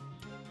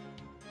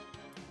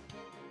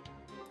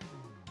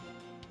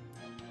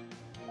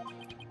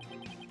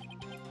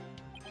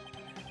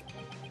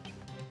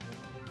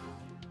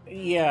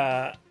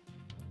 Yeah,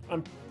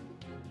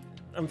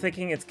 I'm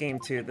thinking it's game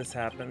 2 this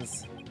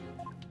happens.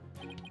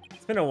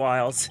 It's been a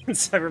while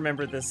since I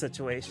remembered this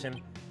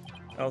situation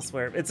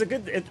elsewhere. It's a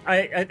good,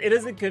 it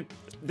is a good,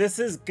 this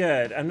is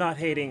good. I'm not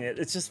hating it.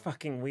 It's just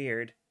fucking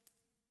weird.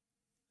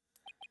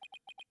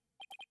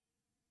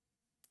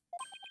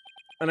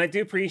 And I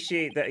do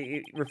appreciate that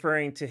you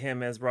referring to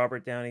him as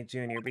Robert Downey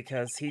Jr.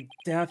 because he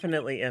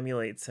definitely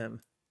emulates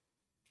him.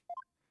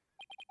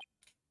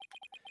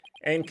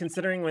 And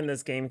considering when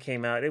this game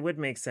came out, it would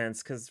make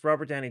sense, because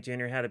Robert Downey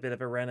Jr. had a bit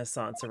of a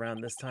renaissance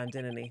around this time,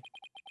 didn't he?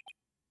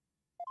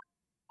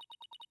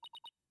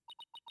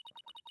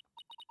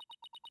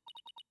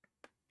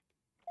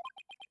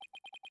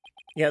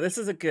 Yeah, this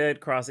is a good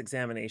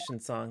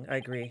cross-examination song. I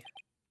agree.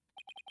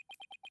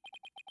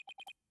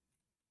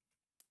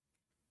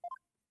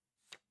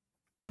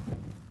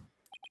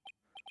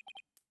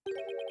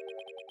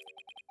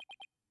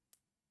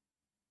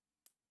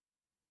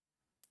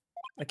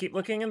 I keep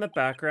looking in the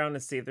background to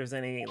see if there's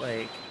any,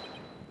 like,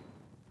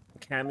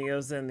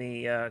 cameos in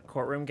the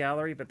courtroom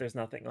gallery, but there's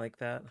nothing like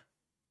that.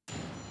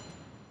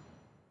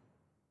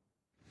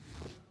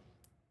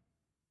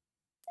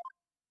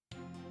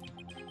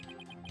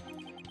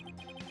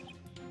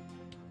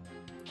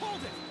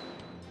 Hold it!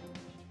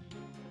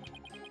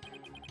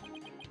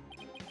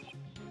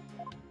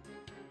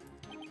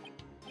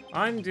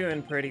 I'm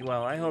doing pretty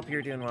well. I hope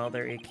you're doing well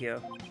there, Ikio.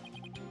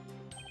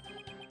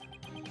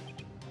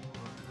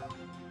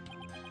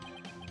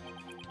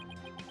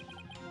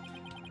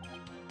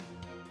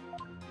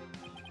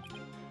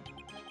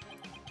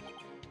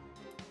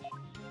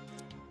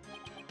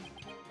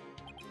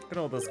 Look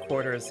at all those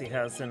quarters he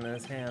has in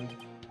his hand.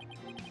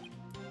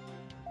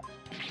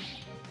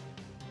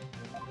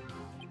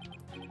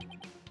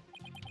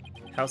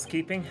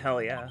 Housekeeping?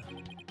 Hell yeah.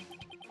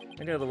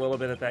 I did a little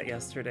bit of that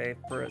yesterday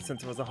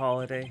since it was a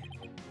holiday.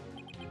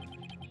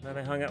 Then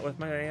I hung out with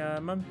my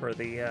mom for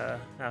the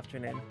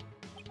afternoon.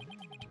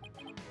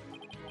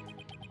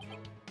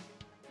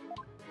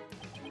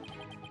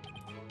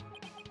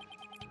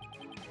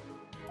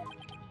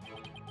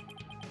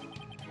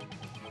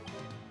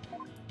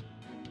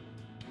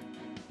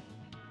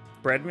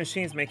 Bread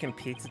machines making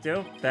pizza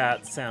dough?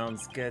 That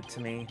sounds good to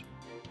me.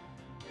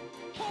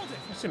 Hold it!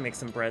 I should make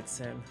some bread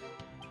soon.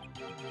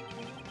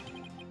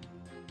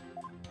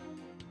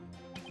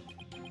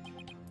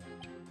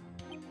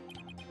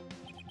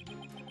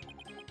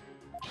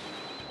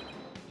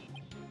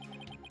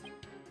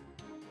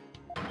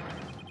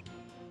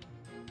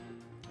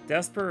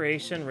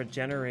 Desperation,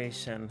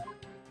 regeneration.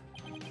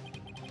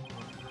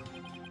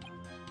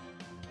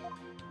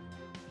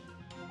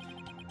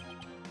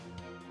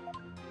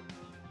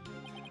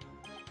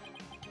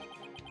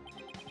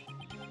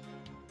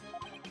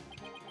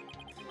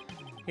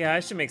 Yeah, I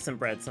should make some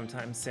bread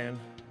sometime soon.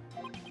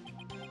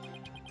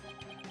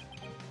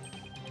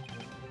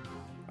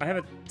 I have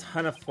a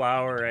ton of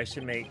flour I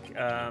should make,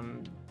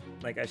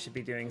 like I should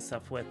be doing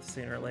stuff with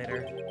sooner or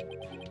later.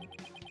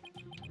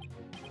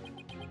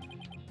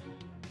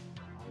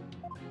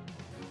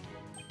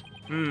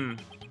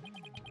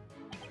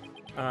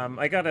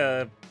 I got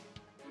a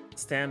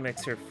stand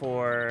mixer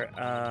for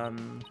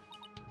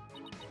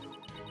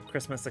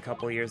Christmas a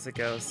couple years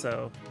ago,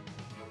 so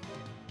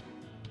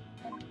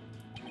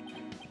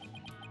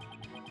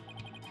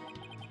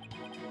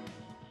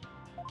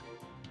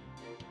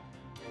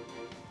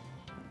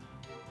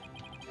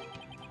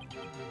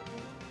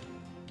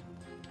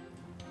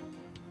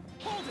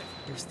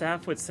Your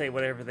staff would say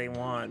whatever they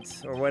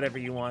want, or whatever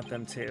you want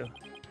them to.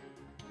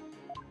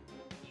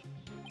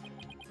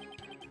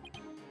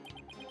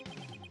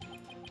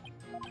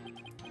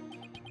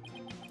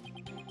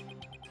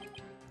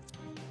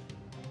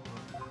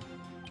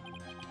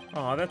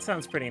 Aw, that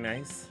sounds pretty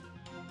nice.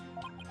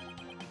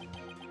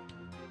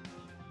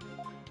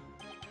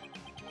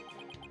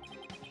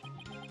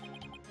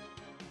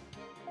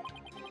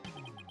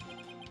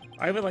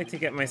 I would like to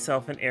get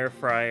myself an air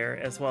fryer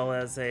as well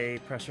as a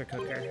pressure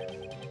cooker.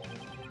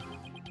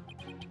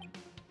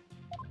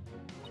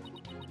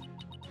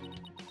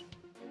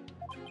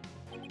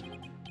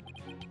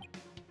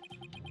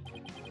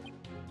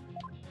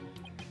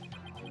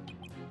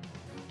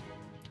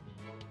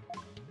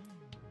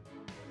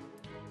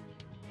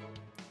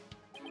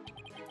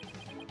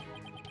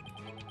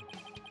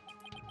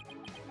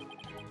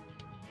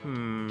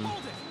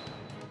 Hold it.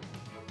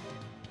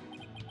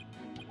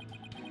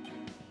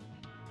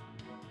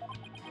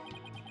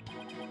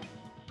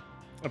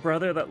 A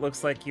brother that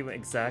looks like you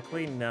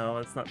exactly? No,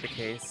 that's not the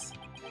case.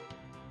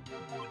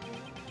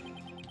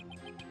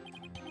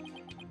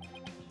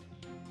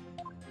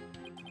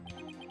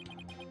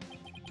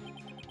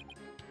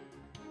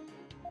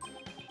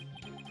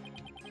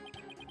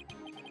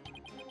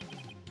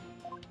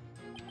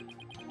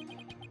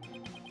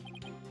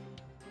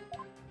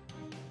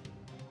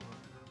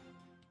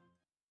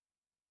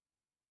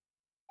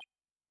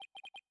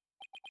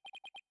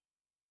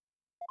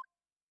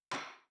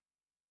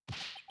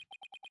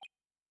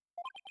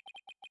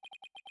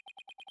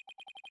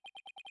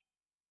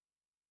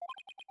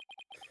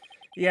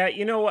 Yeah,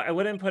 you know what? I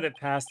wouldn't put it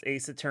past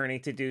Ace Attorney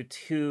to do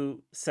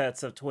 2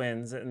 sets of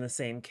twins in the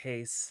same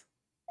case.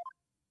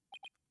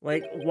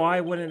 Like,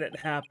 why wouldn't it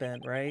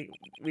happen, right?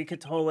 We could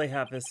totally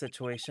have this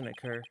situation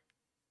occur.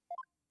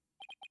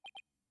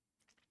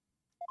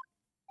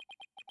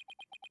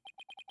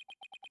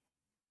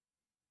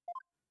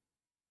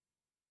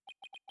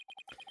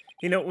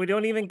 You know, we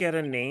don't even get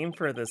a name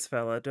for this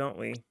fella, don't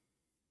we?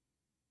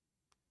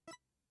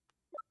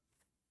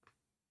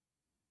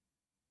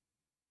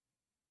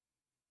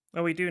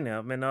 Oh, we do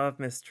now. Manov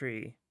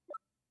Mystery.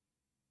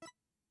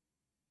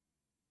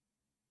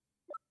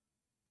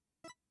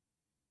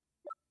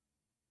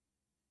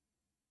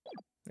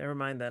 Never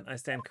mind then. I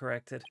stand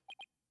corrected.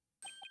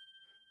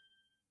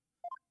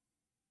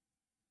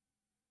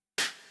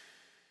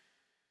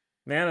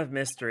 Man of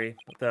Mystery,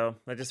 though.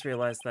 I just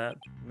realized that.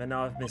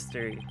 Manov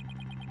Mystery.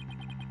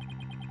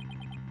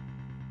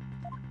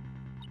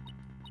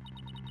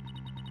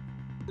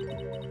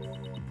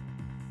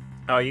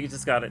 Oh, you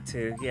just got it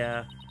too.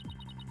 Yeah.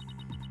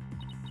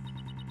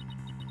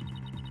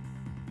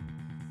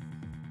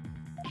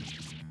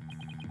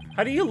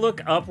 How do you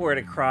look upward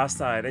at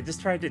cross-eyed? I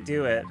just tried to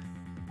do it.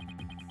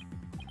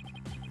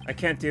 I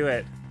can't do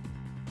it.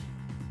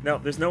 No,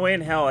 there's no way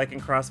in hell I can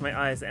cross my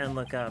eyes and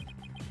look up.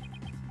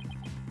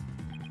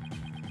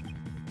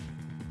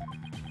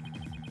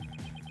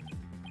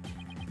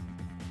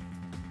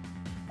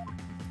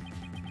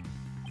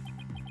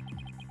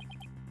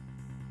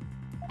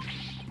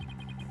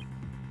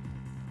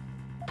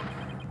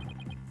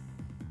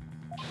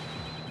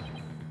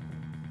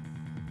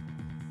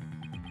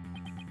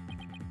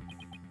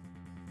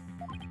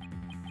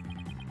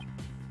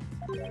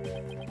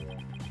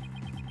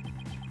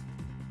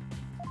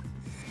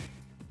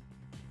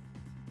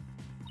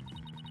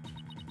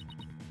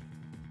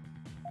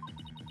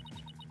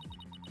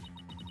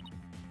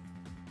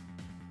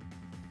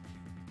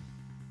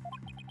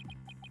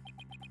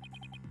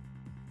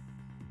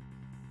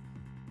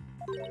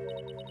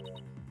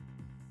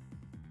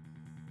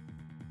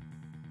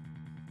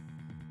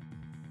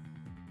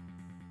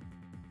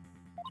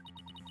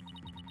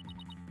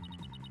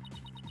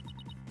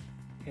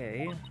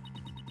 Okay.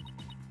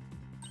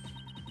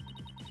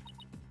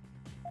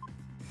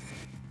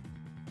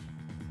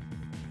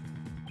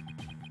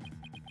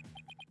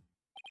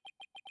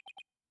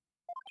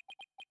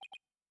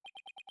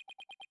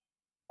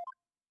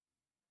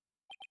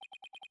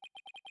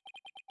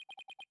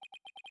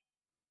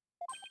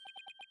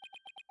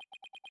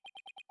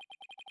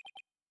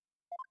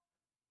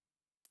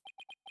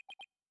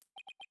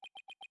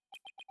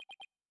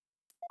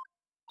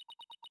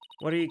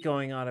 What are you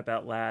going on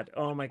about, lad?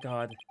 Oh my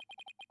god.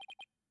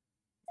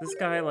 This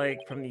guy, like,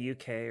 from the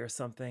UK or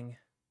something.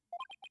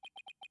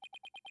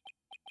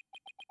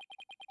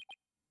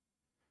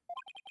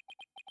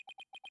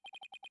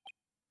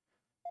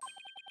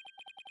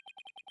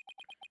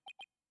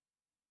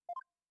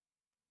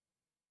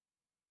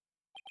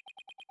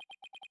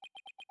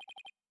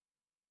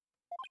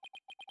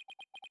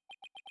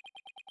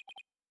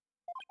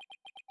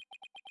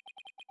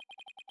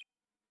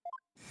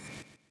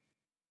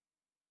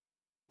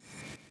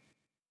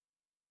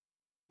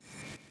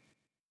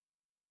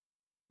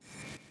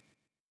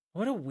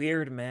 What a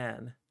weird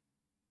man.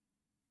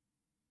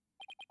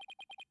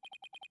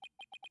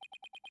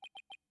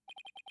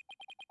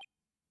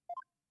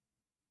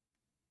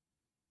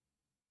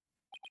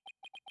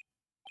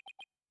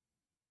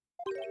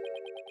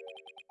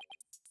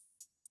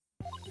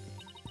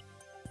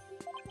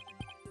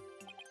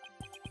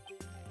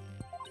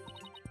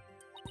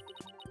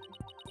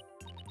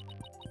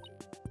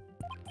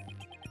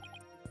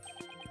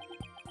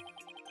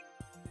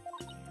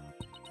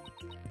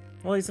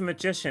 Well, he's a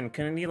magician.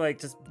 Couldn't he, like,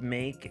 just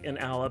make an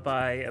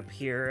alibi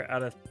appear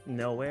out of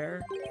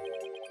nowhere?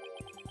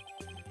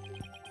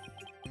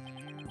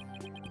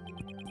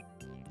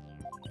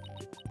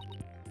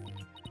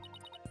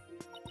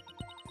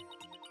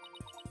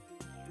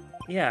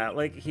 Yeah,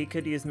 like, he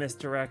could use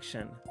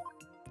misdirection.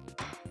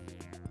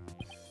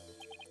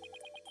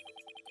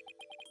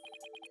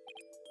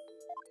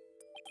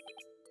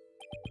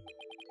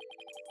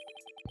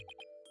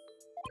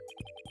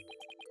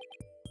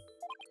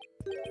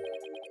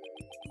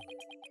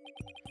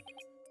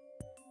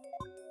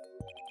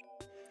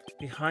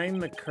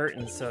 Behind the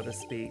curtain, so to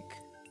speak.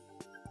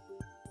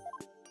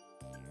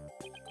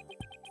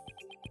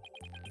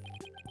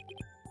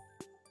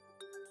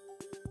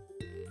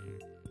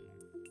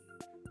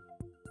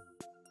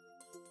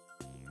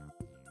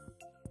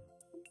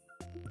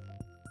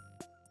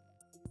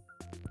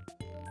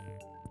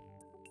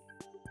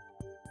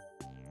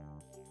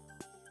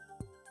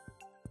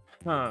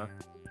 Huh.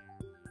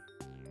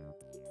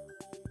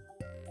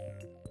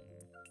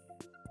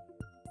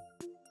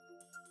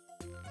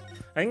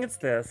 I think it's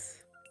this.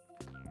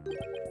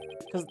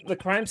 Because the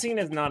crime scene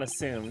is not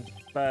assumed,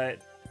 but...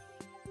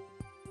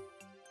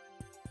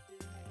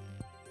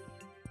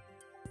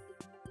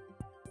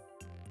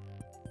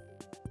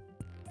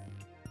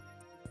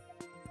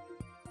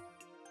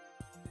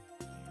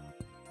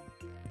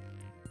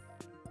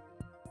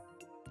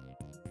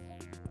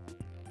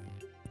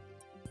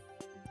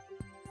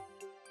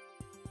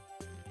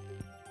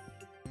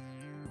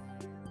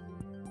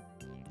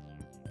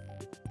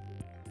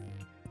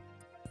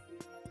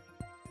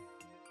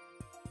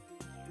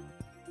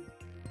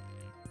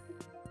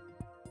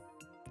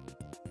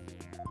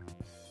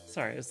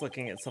 Sorry, I was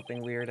looking at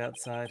something weird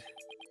outside.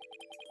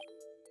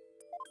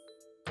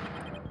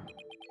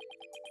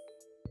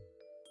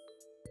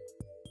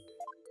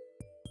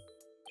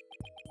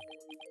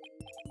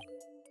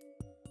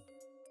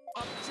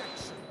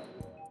 Objection.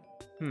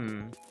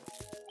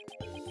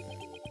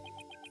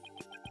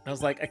 I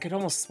was like, I could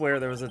almost swear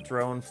there was a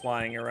drone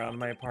flying around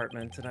my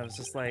apartment, and I was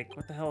just like,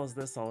 what the hell is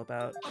this all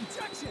about?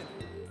 Objection.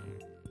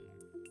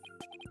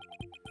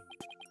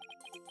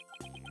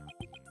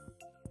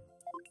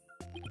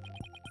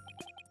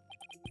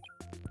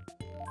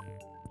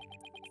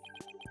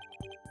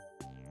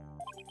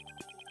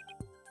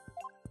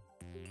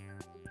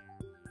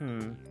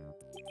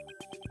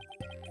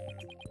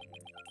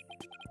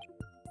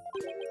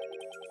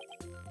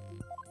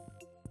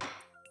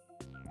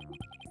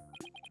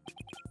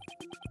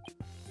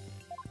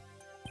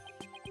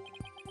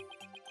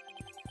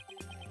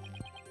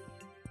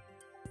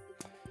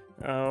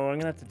 Oh, I'm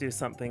gonna have to do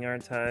something,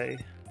 aren't I?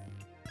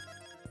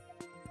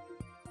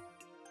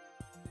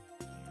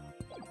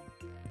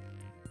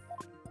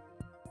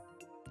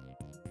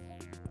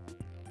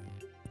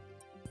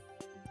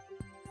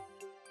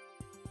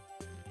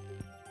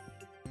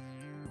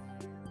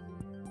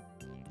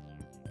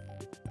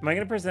 Am I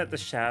gonna present the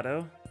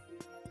shadow?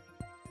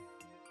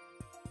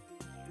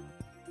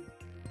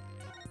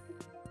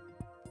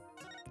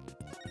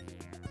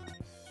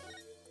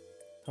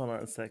 Hold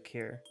on a sec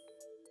here.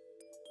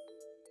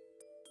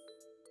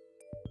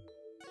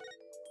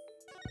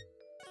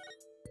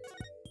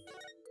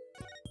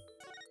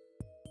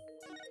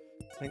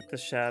 I think the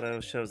shadow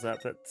shows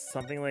up at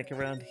something like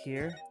around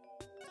here.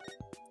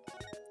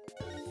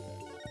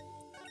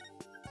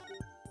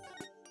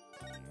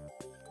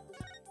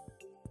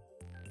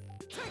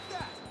 Take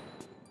that.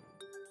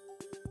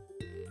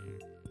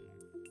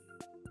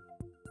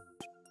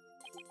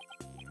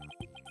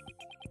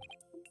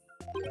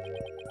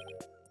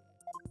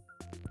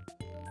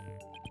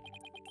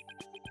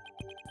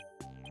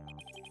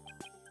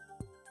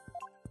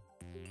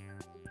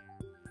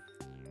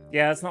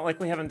 Yeah, it's not like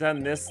we haven't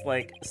done this,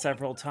 like,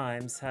 several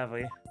times, have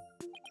we?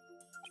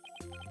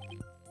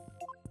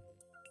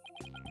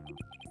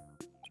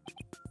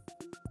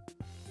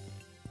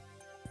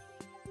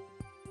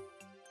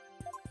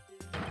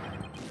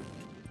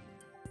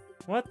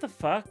 What the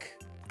fuck?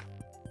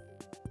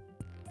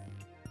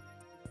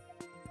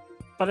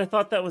 But I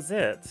thought that was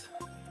it.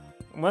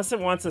 Unless it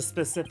wants a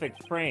specific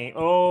frame.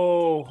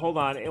 Oh, hold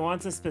on. It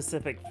wants a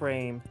specific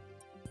frame.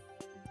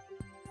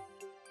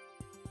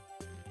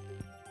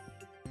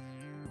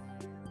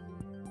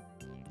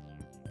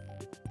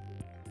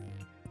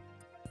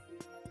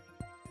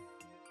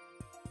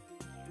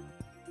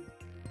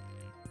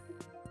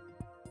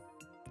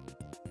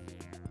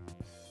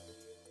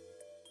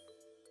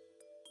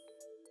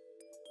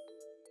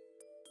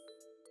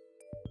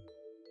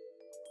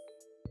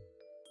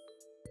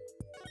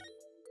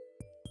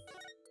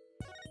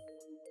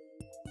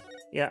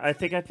 Yeah, I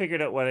think I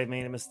figured out what I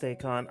made a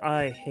mistake on.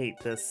 I hate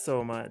this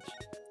so much.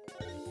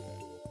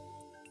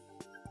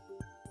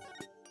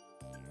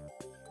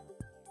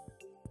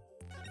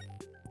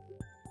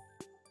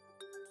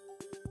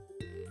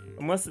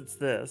 Unless it's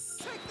this.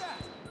 Take that.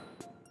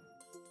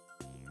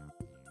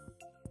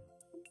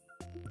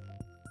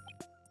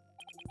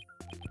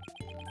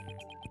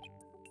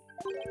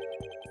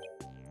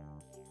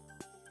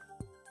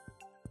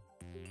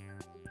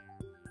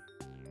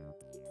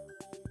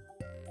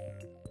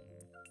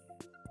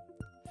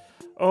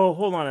 Oh,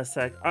 hold on a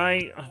sec.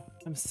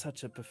 I'm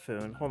such a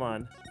buffoon. Hold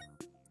on.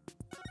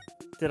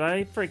 Did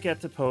I forget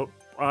to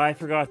I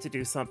forgot to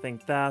do something.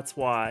 That's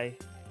why.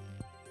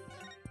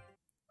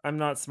 I'm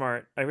not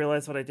smart. I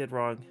realized what I did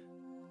wrong.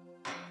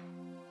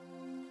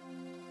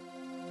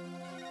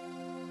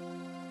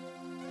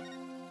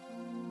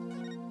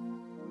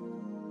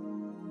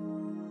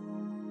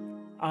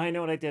 I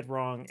know what I did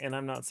wrong, and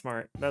I'm not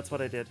smart. That's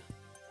what I did.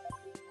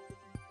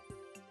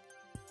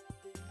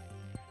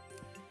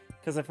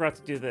 Because I forgot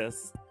to do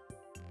this.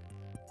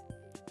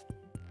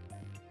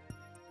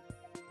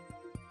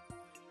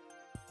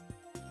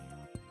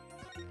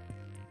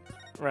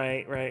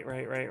 Right.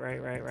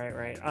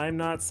 I'm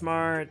not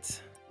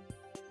smart.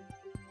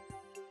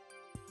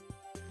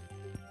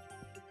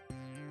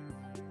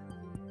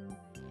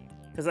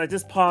 Because I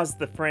just paused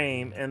the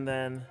frame, and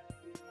then...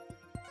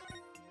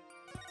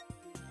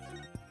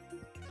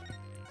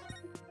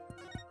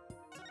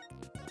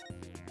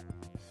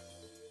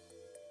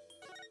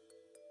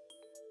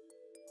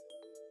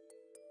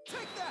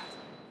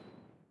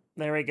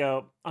 There we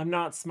go. I'm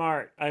not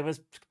smart. I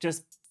was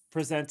just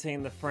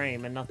presenting the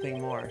frame and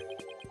nothing more.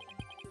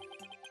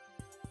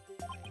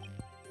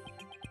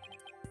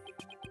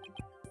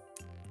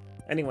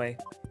 Anyway,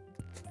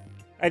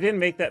 I didn't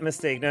make that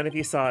mistake. None of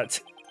you saw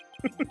it.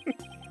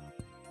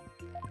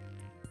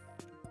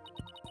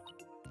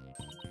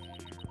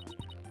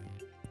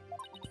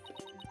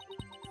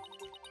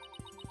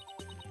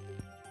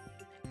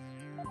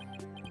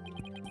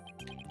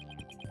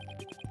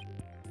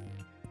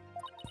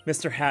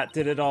 Mr. Hat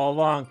did it all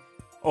along.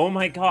 Oh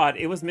my god,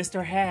 it was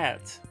Mr.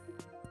 Hat.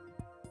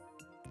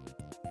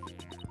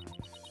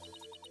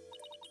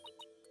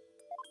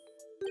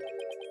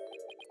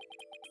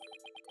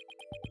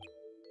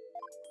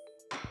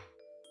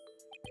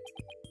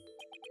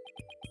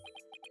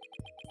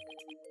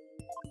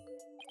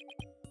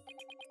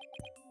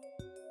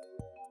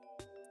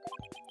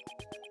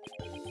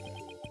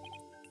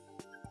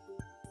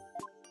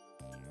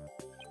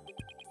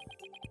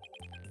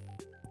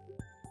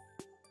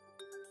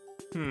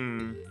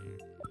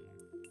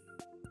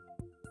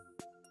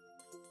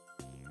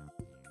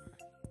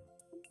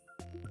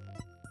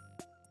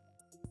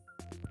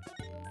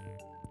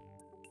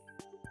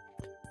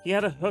 He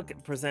had a hook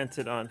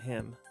presented on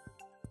him.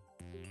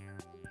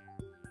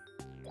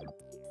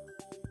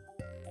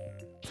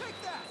 Take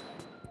that!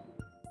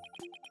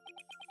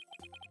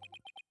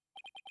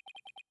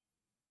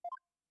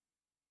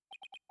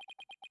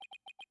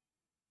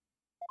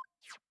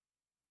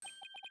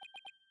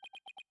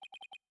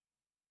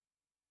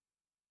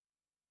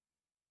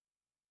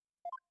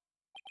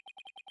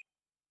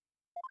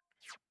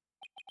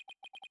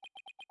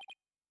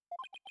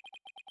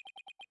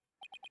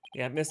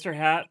 Yeah, Mr.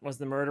 Hat was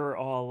the murderer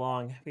all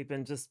along. We've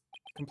been just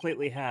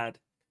completely had.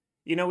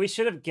 You know, we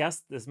should have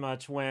guessed as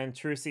much when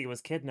Trucy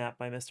was kidnapped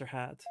by Mr.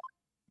 Hat.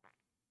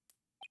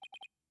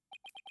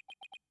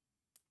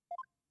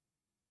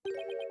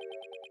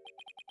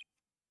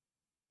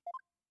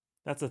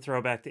 That's a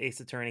throwback to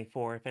Ace Attorney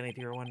 4, if any of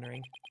you are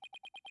wondering.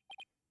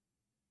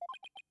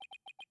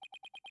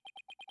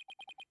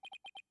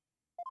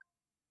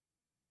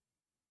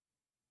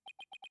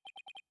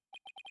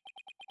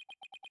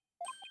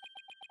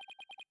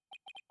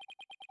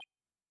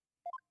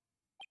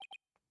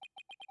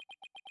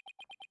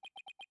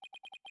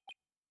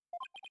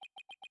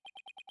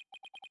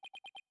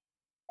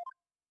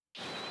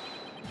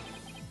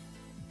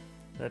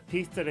 The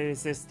piece de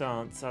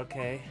resistance,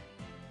 okay.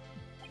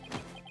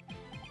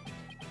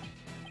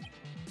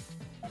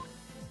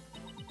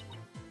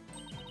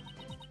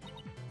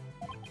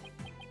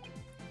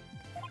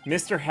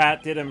 Mr.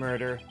 Hat did a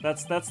murder.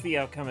 That's the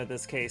outcome of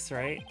this case,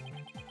 right?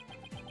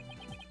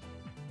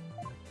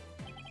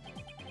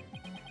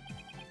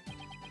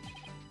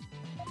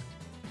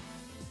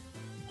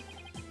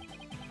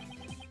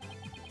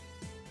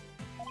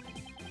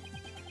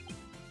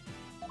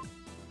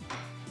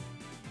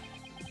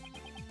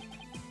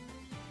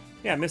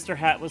 Yeah, Mr.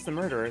 Hat was the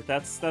murderer.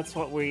 That's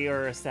what we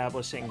are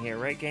establishing here,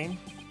 right, game?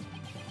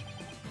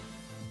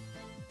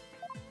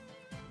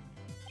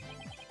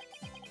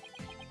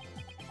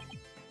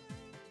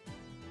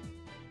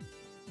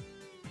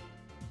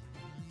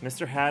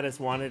 Mr. Hat is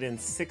wanted in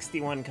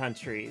 61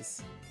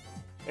 countries.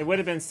 It would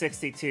have been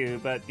 62,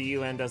 but the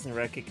UN doesn't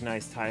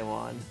recognize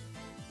Taiwan.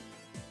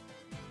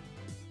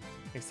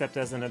 Except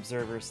as an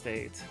observer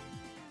state.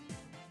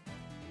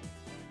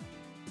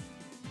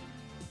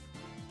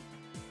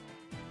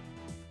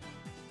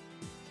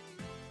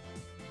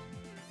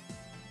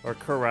 Or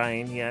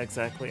Karain, yeah,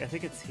 exactly. I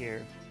think it's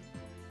here.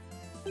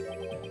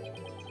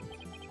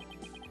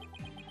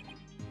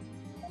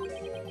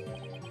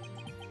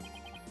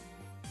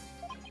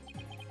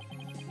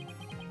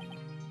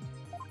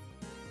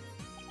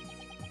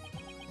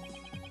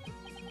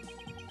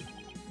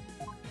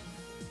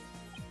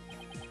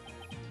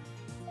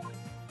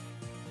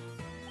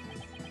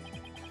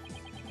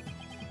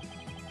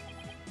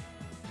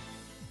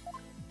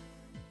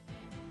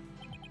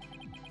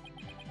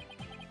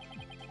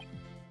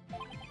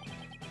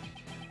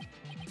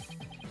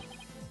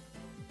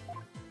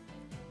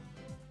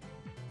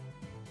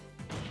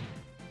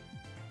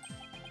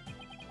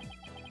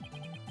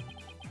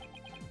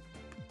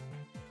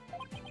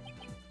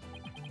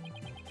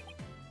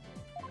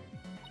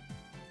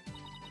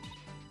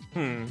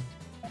 Hmm.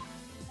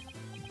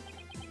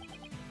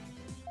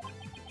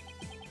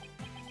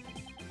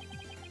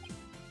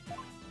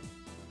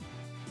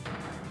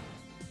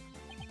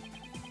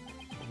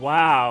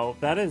 Wow,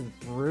 that is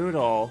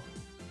brutal.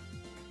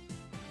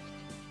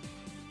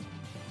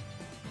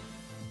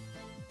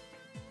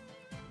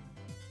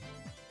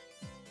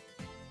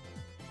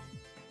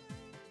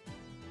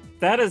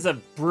 That is a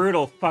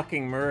brutal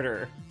fucking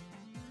murder.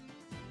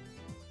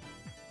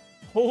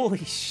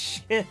 Holy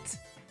shit.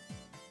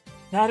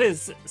 That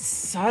is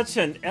such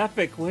an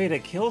epic way to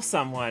kill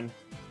someone.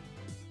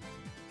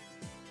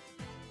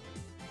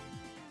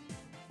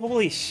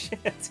 Holy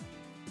shit.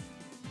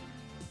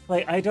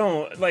 Like, I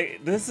don't,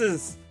 like, this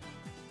is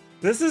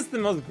the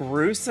most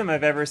gruesome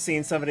I've ever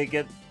seen somebody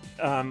get,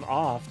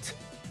 offed.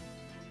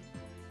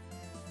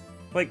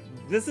 Like,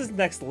 this is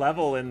next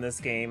level in this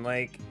game.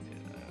 Like,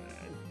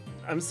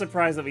 I'm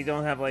surprised that we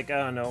don't have, like, I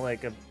don't know,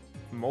 like a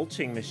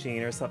mulching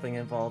machine or something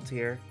involved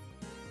here.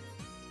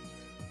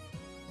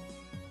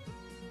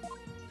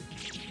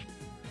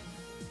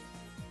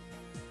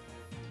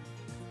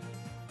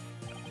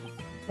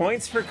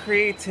 Points for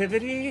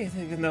creativity,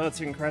 even though it's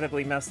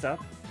incredibly messed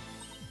up.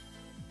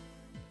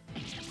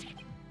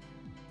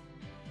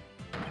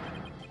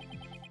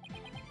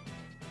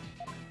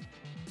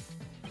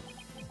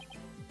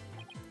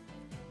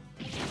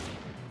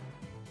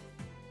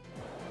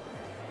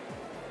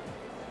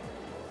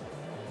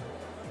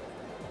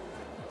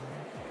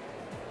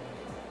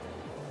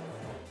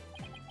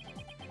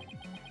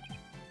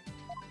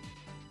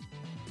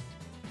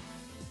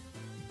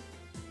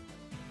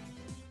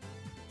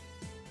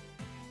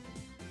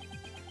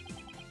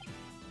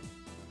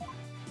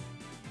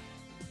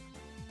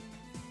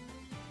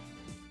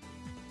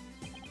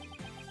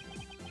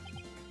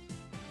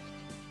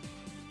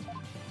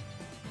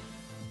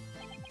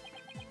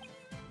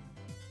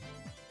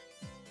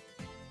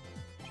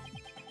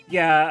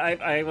 Yeah,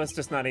 I was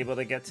just not able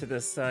to get to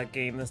this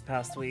game this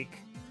past week.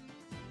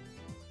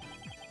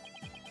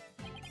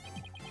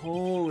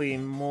 Holy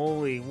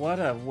moly, what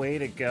a way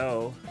to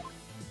go.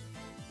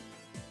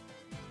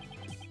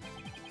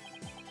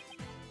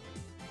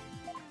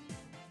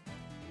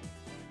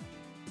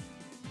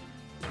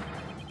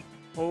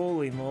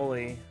 Holy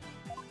moly.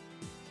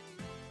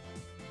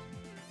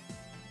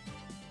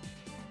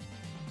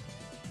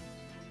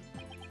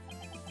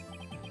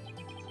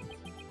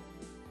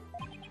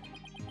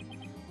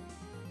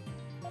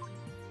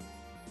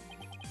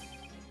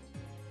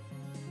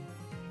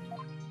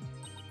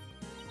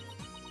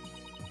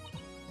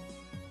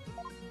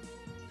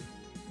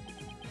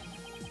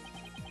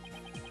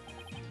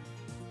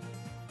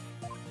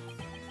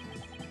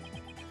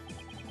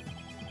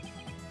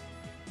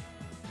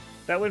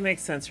 That would make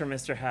sense for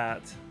Mr.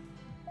 Hat.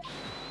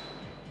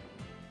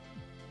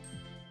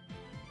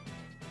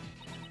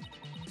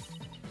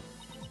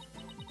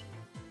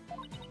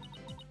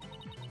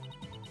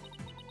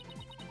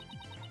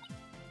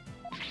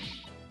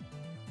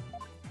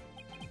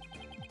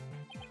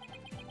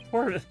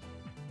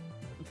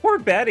 Poor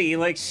Betty,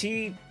 like,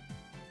 she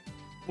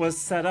was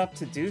set up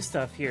to do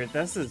stuff here.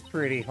 This is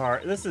pretty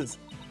hard. This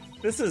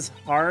is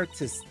hard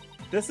to,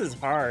 this is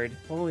hard.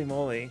 Holy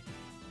moly.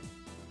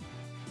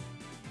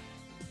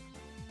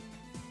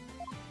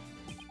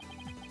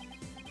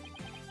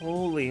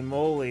 Holy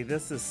moly,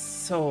 this is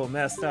so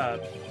messed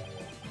up.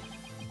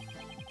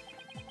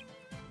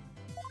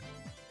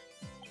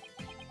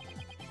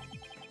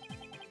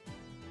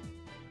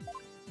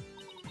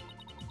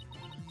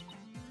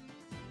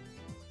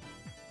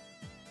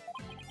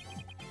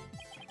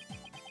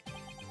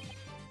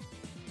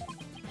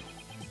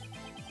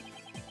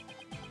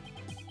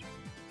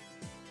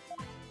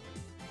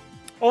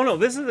 Oh no,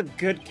 this is a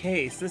good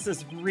case. This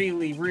is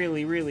really,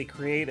 really, really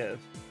creative.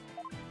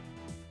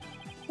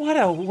 What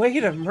a way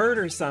to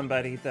murder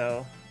somebody,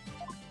 though.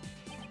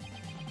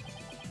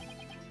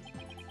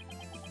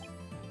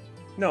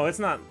 No, it's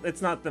not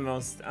the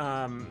most,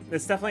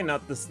 it's definitely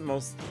not the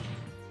most...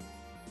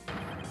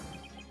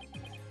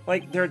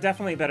 Like, there are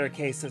definitely better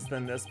cases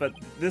than this, but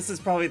this is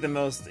probably the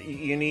most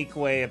unique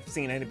way of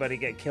seeing anybody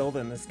get killed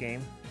in this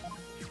game.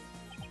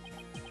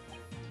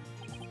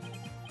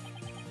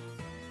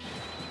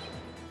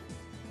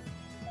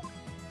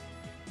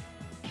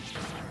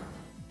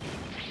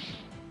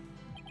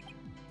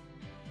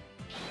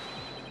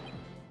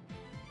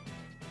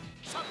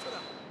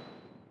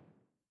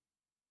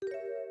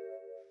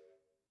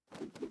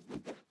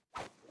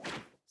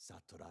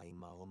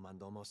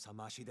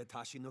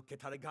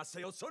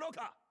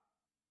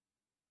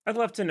 I'd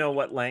love to know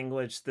what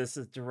language this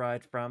is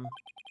derived from.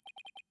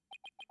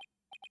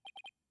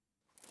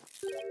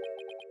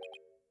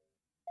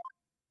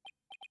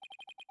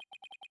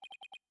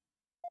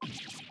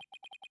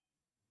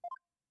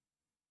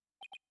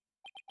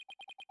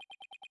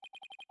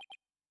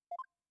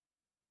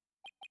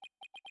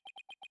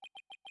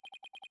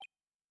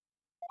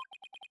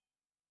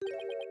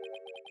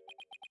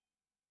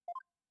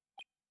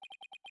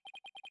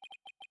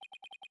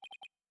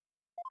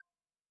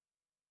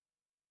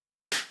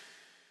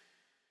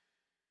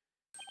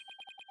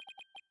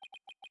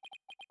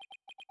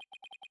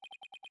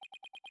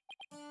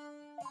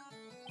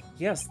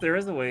 Yes, there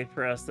is a way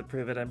for us to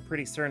prove it. I'm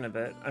pretty certain of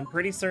it. I'm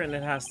pretty certain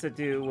it has to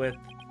do with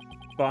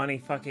Bonnie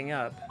fucking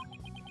up.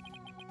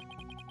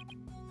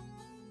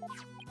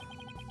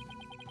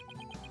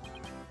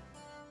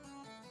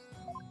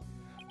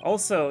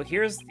 Also,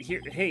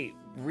 hey,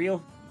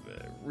 real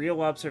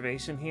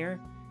observation here.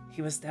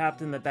 He was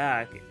stabbed in the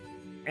back,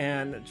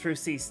 and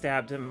Trucy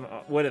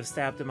would have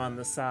stabbed him on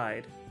the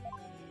side.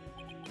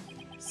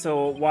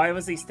 So why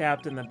was he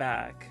stabbed in the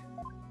back?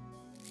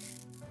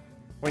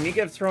 When you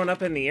get thrown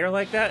up in the air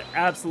like that,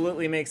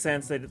 absolutely makes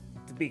sense to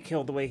be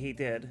killed the way he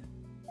did.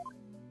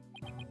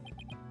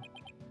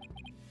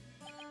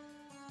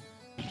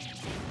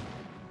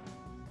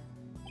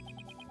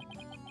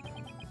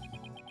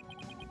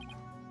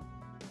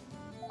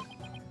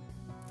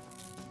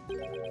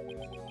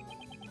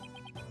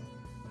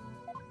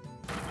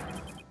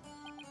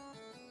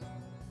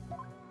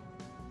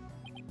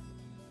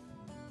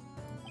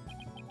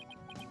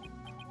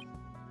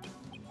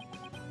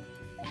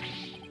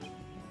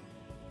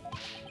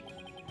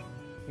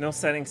 No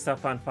setting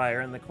stuff on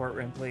fire in the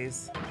courtroom,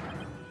 please.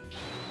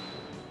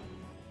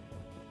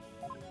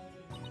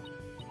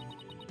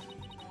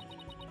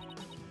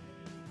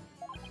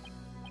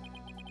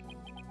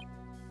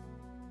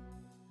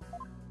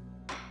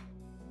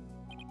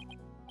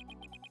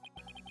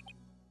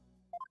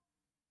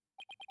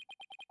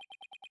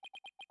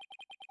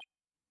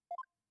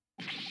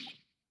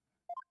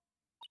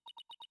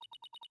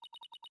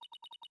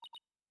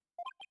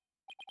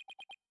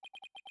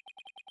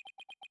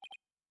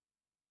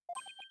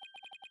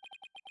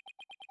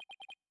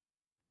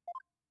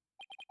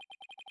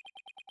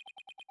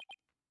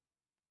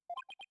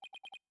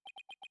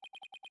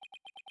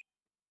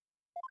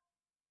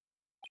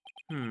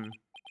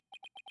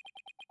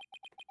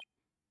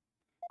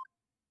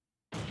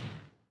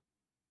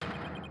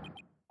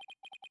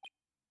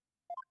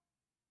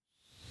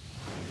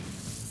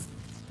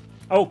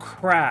 Oh,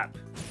 crap.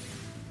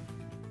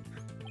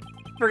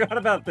 Forgot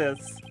about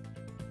this.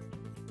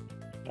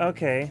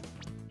 Okay.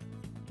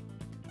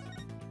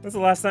 When's the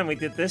last time we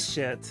did this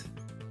shit?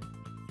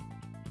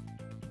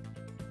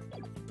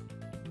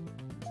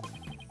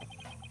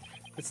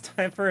 It's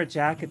time for a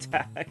jack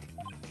attack.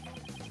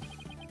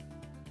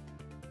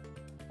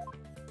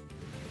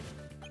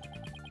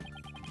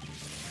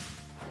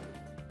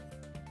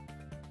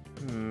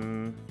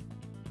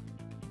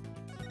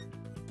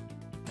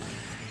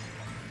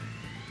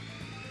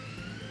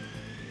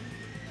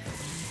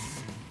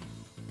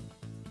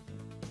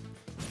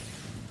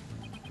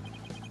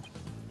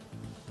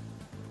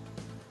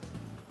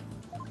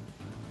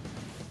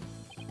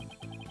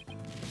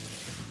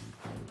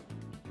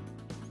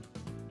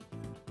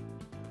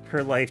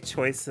 Her life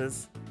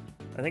choices.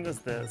 I think it was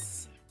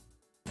this.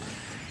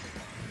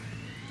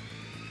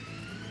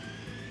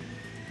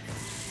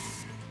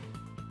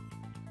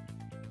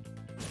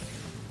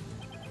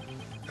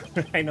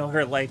 I know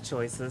her life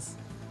choices.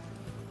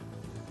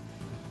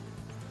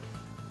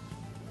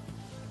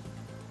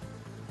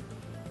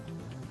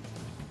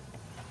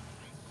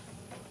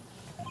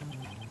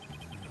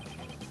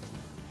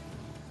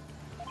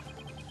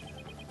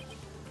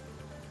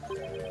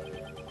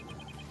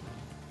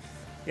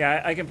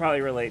 Yeah, I can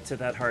probably relate to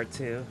that heart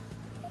too.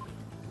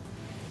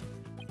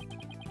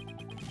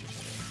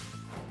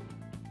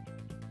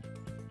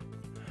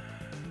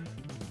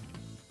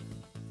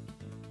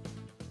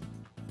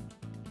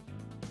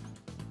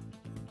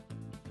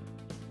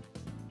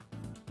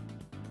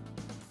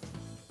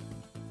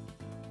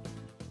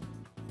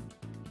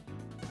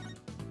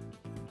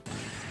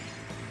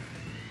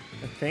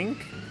 I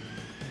think.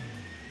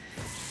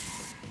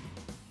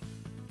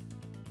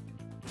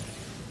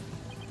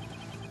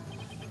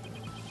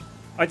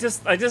 I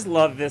just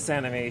love this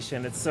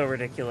animation. It's so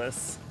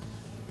ridiculous.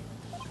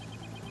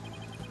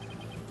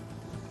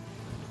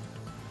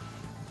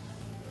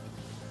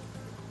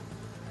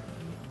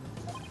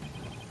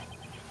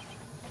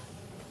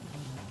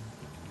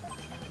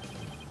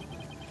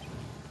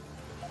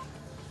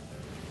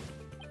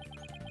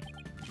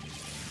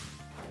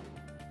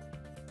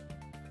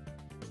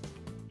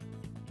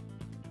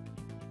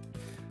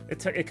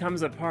 It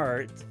comes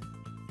apart.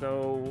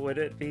 So would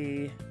it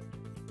be?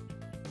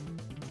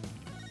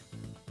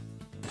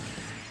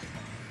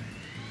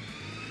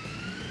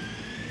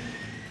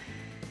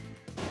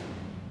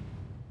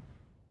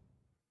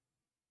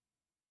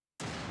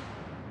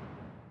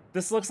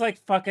 This looks like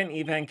fucking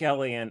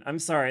Evangelion. I'm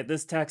sorry,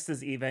 this text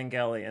is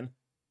Evangelion.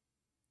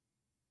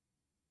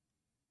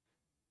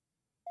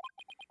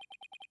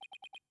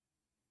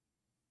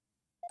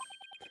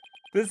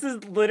 This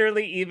is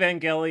literally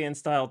Evangelion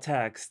style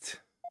text.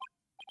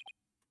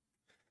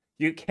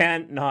 You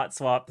can't not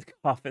swap the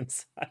coffin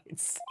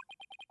sides.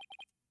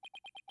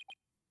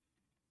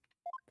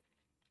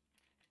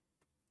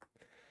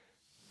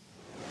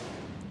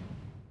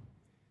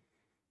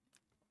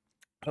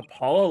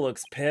 Apollo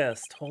looks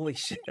pissed. Holy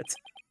shit.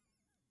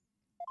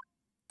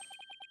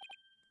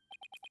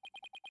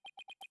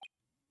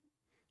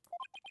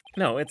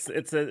 No, it's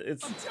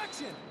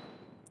Objection!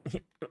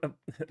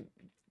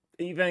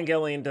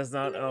 Evangelion does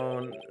not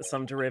own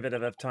some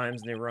derivative of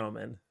Times New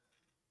Roman.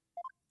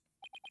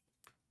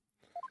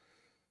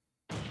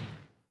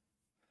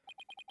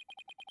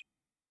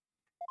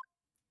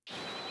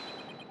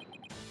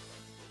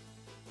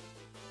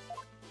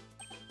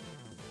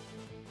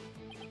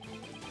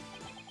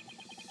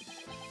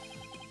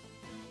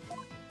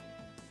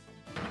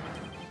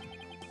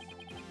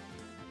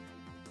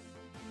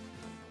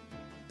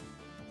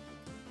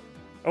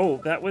 Oh,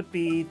 that would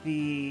be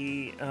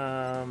the,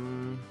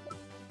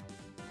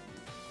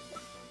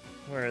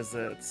 where is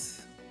it?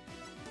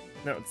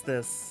 No, it's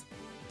this.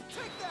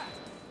 Take that!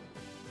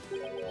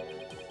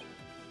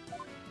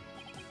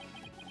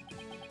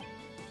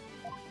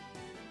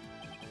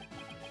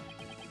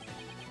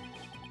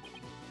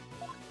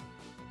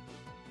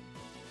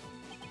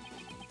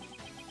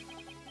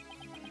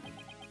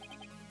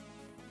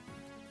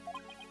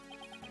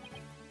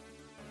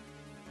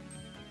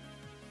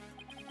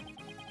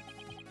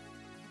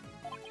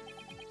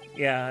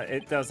 Yeah,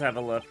 it does have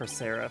a love for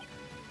Sarah.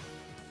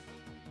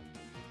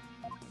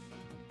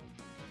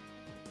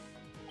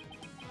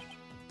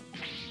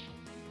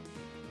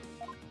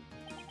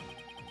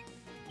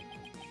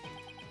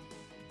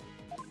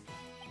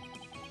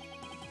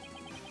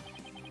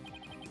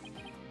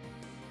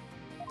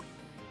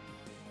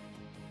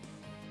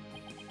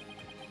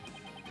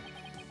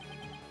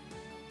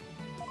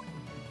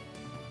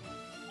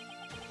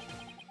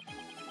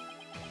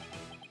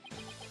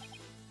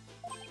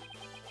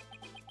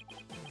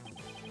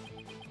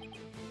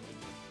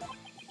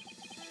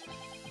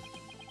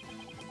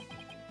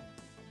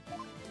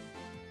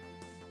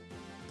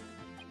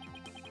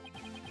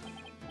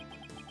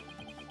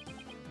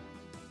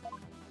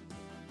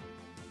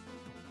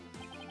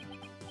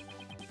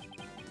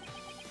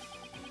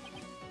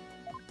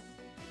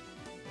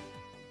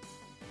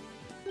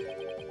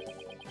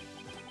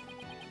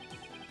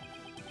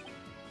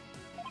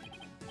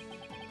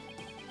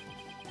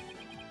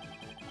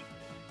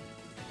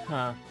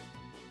 Huh.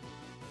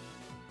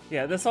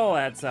 Yeah, this all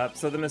adds up,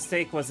 so the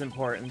mistake was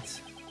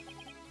important.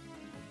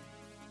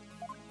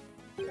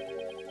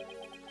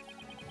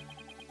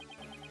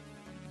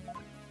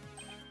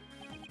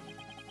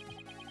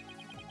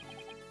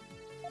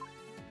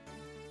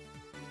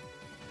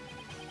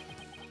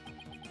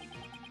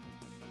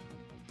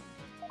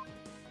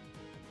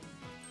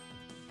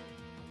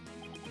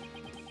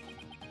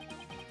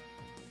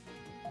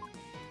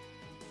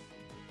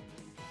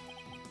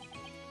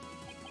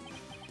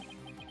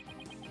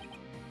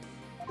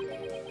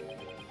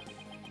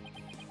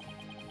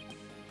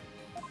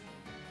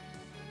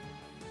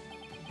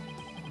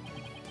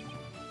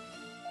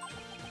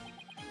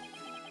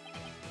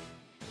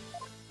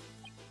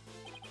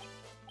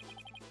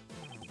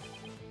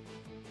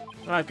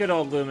 Ah, good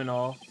old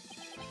Luminol.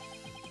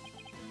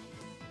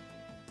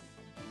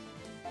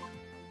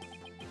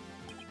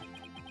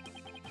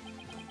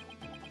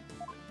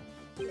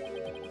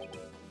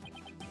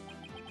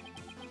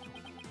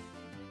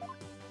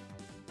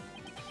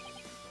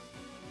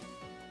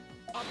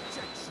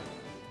 Objection!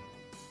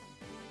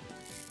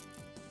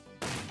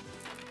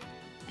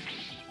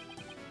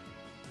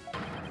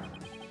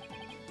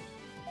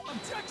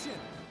 Objection!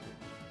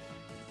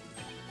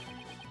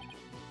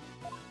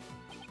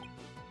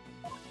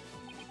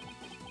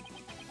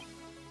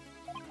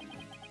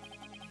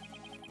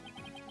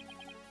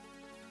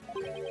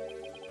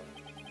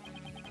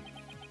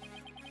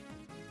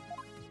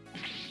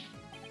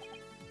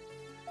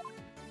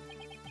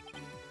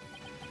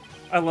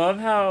 I love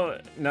how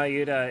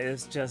Nayuta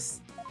is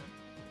just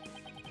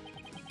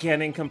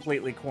getting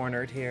completely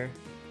cornered here.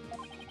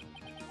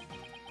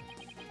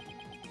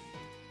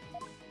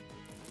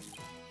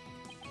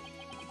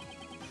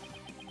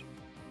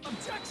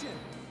 Objection!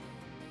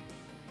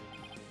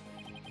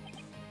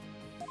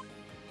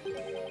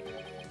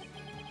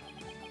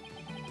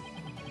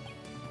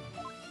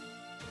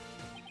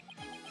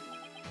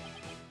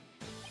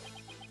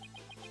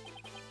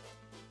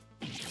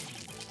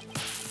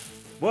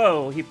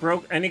 Whoa, he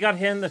broke, and he got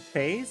hit in the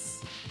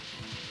face?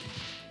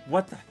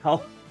 What the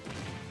hell?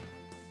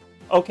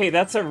 Okay,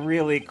 that's a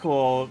really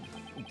cool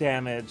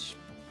damage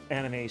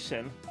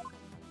animation.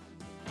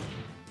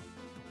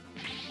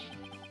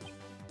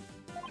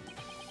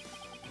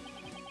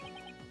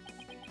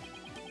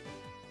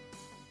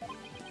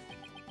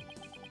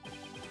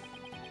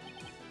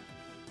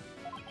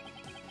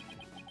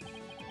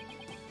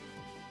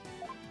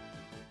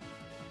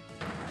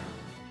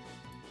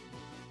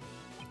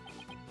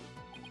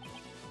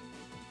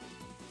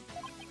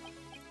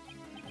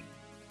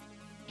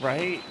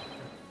 Right?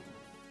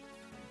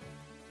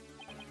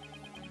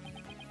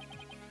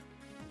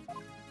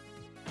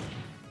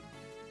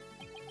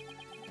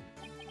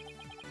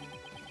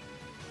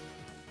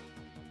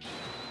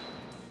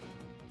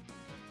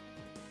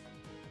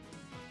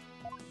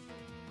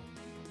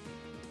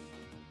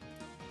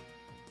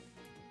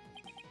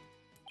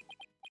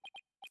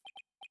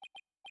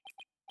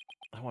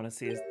 I want to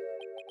see his...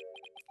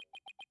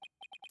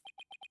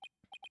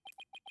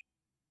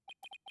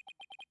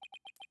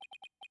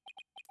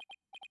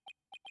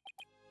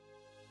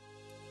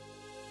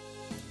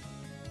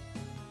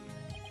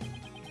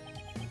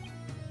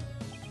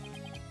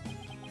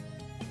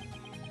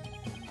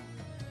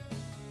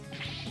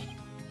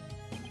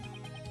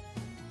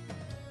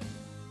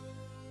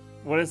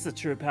 What is the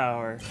true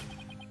power?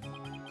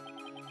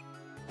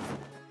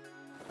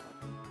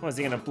 Was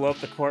he gonna blow up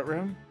the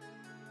courtroom?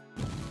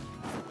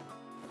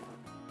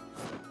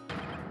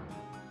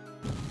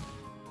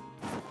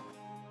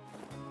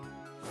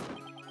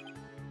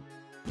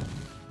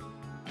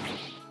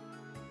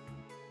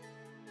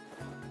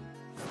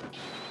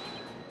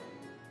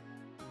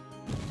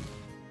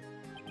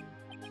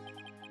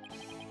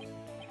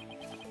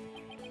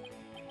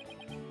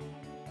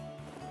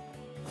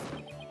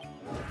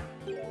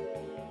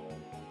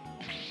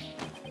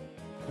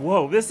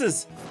 Whoa, this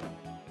is...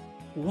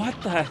 What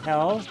the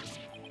hell?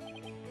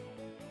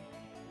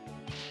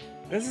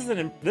 This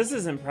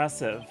is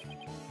impressive.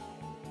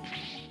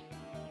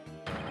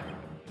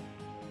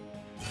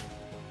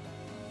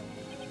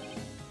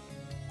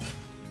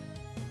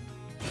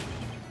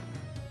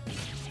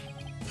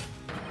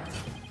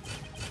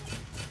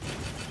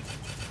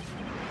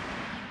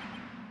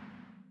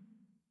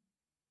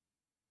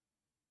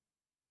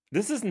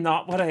 This is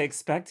not what I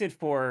expected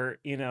for,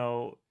 you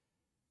know,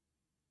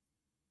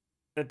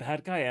 the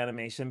bad guy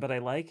animation, but I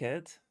like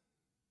it.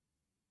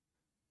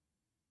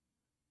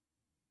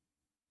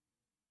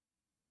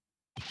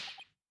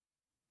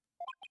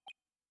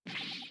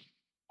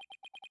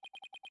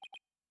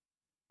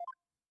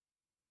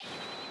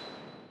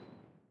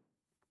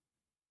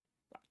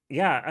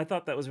 Yeah, I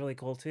thought that was really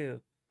cool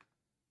too.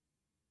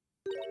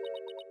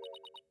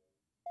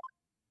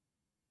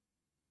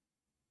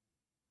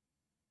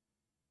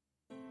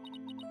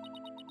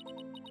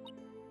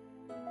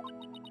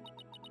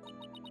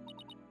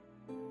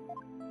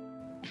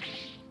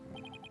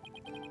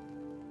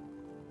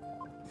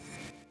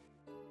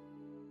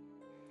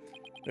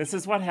 This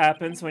is what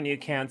happens when you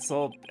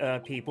cancel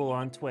people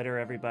on Twitter,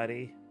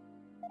 everybody.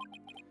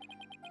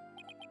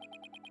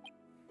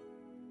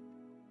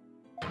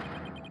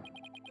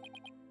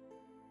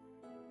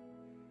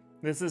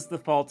 This is the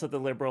fault of the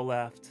liberal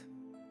left.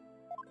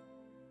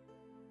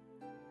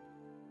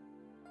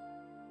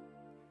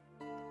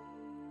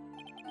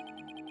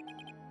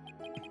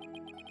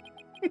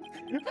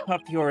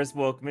 Up yours,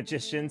 woke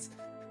magicians.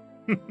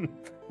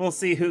 We'll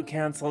see who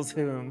cancels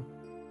whom.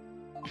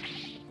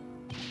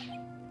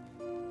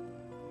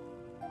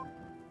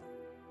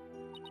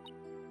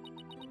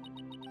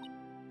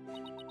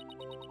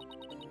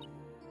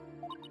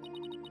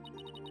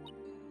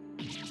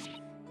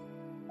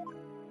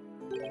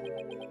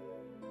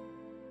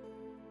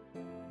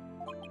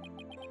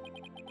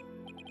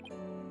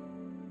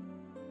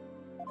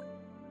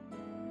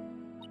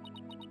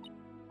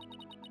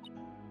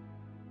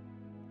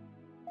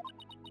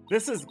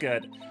 This is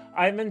good.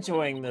 I'm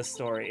enjoying this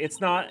story. It's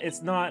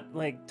not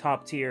like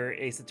top tier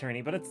Ace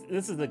Attorney, but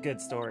this is a good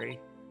story.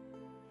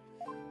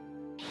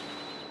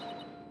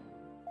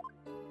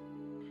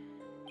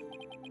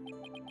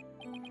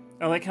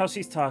 I like how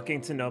she's talking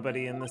to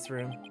nobody in this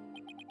room.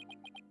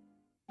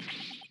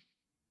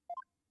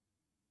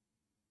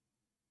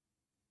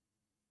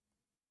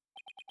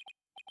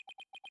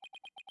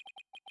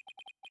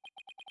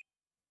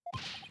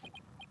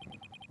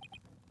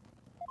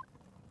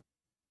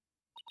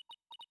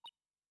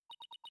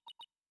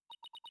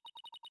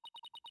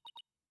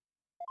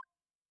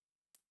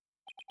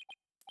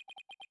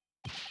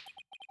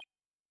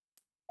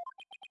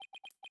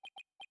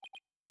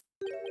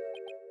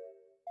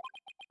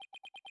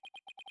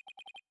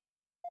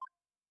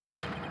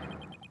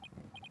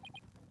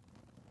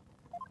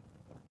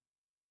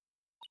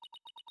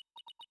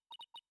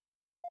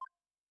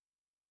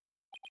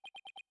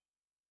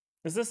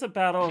 Is this a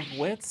battle of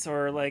wits,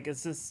 or like,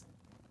 is this...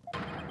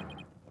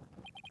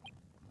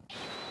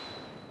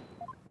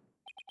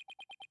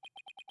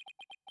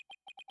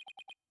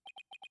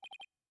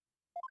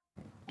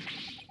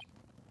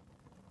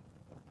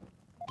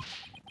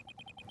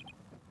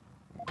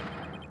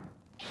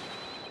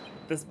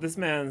 This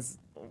man's...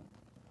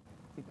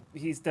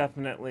 He's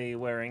definitely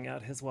wearing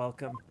out his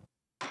welcome.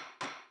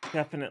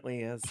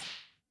 Definitely is.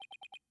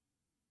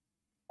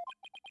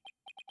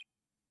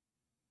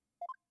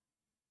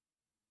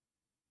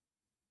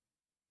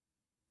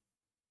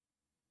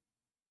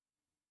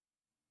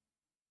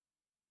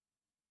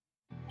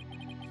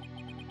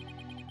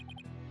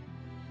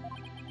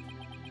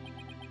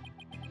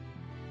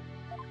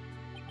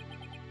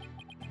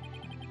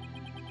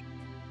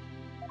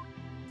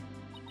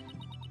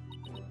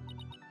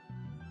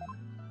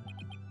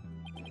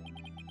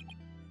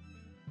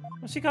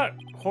 Well, she got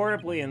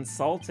horribly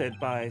insulted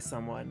by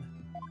someone.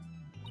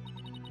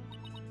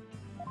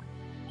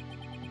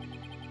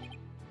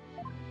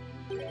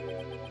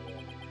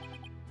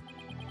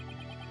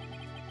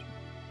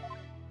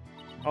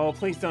 Oh,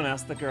 please don't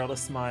ask the girl to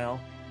smile.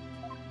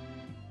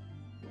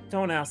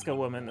 Don't ask a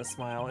woman to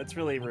smile. It's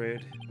really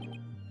rude.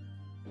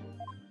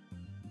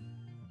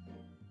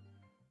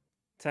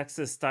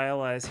 Texas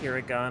stylized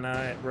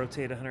hiragana at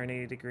rotate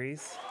 180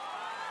 degrees.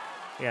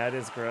 Yeah, it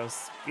is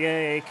gross.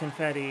 Yay,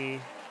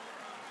 confetti.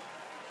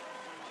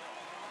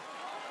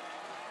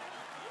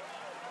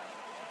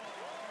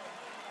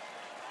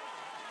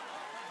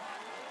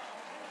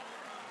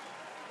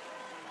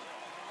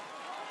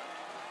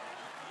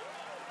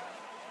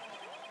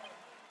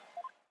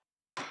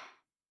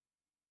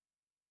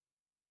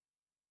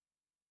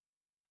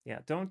 Yeah,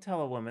 don't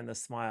tell a woman to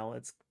smile.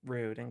 It's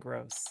rude and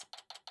gross.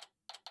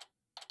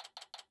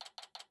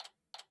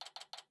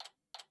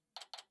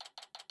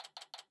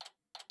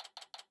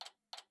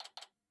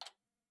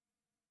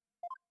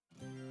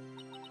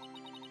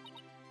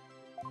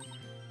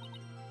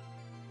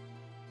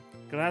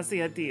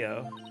 Grazie a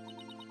Dio.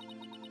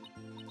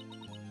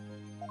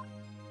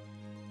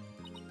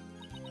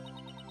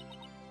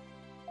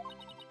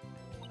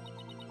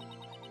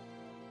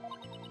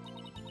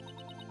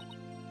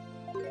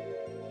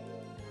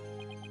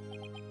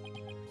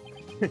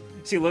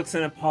 She looks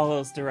in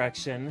Apollo's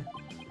direction.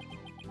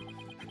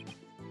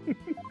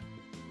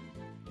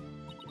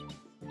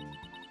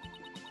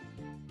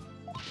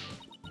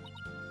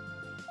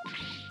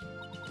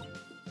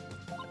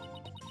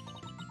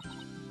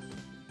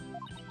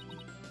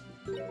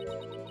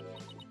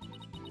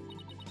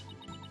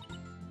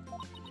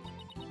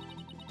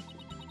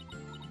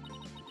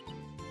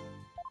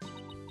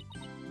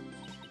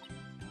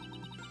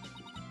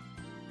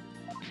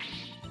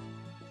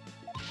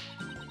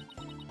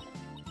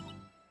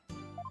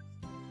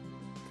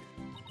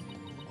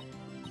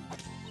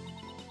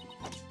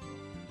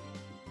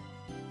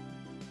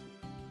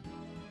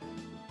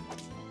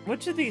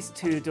 Which of these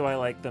two do I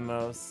like the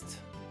most?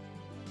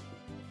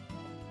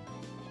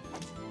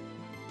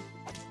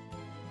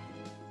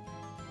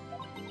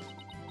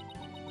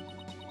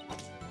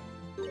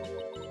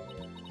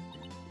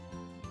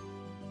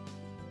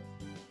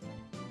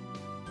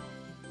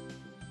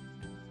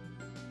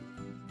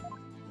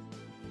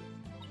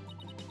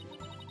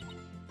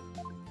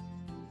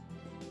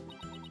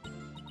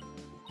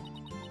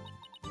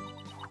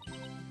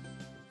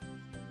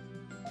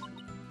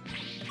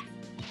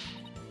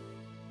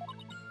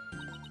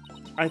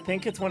 I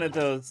think it's one of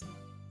those...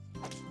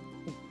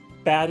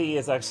 Batty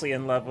is actually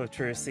in love with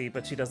Trucy,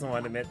 but she doesn't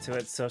want to admit to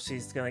it, so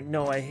she's going,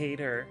 no, I hate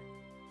her.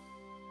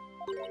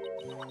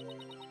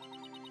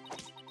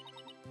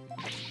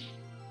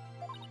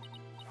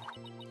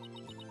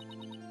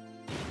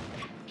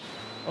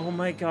 Oh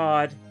my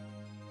god.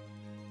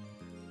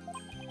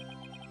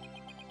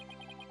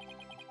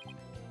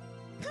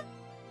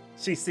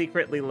 She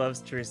secretly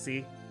loves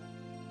Trucy.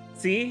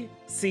 See?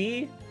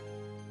 See?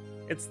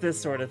 It's this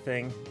sort of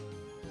thing.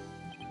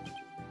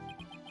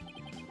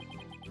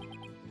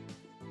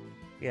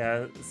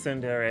 Yeah,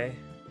 tsundere.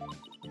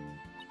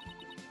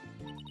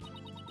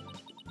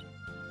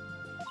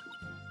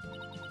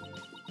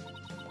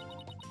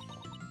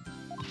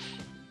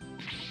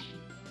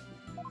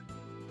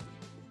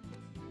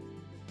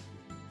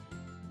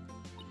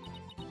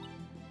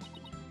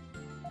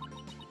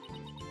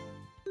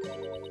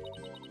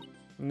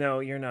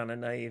 No, you're not a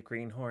naive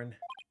greenhorn.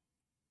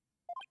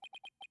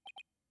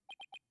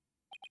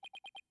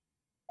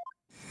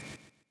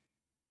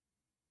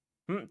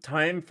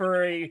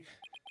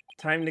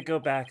 Time to go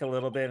back a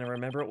little bit and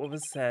remember what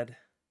was said.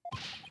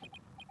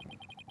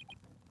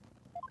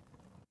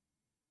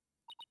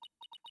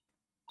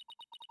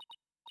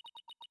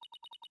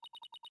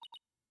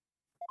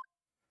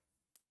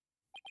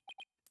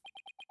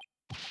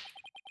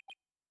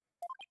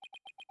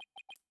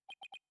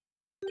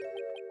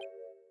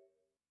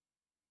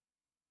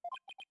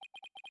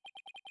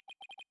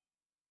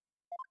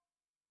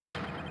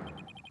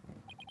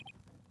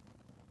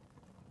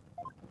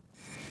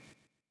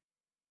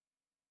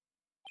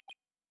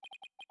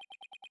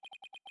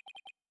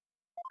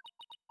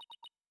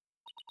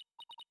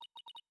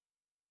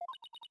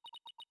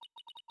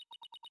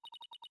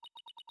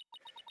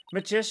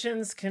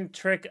 Magicians can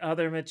trick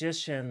other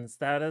magicians.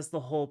 That is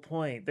the whole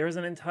point. There's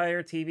an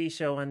entire TV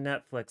show on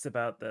Netflix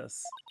about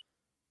this.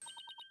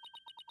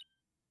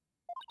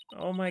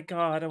 Oh my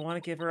god, I want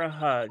to give her a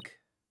hug.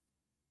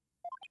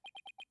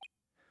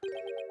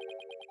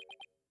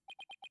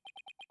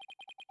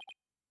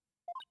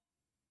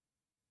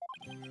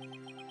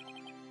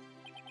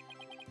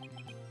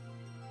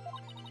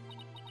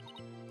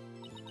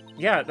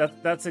 Yeah,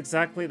 that's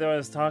exactly what I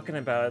was talking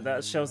about.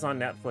 That show's on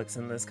Netflix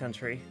in this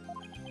country.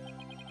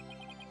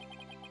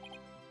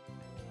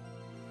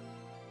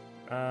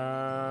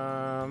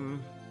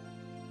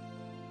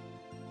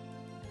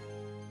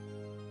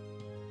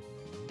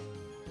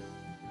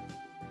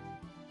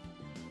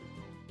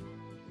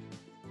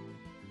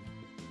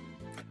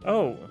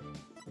 Oh.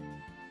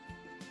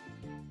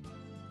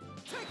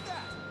 Take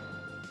that.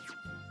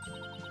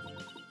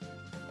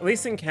 At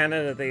least in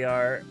Canada they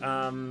are.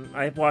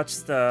 I've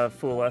watched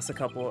Fool Us a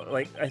couple,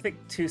 like, I think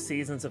 2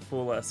 seasons of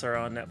Fool Us are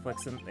on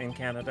Netflix in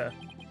Canada.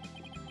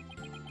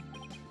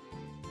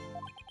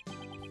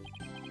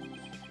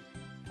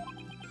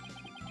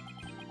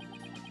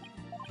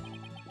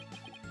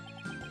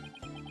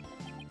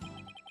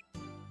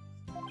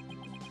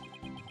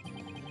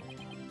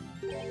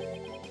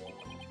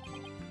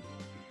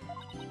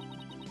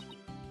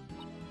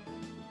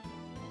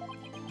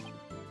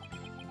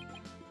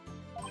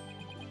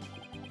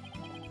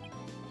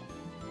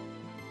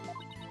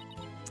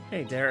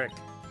 Hey, Derek.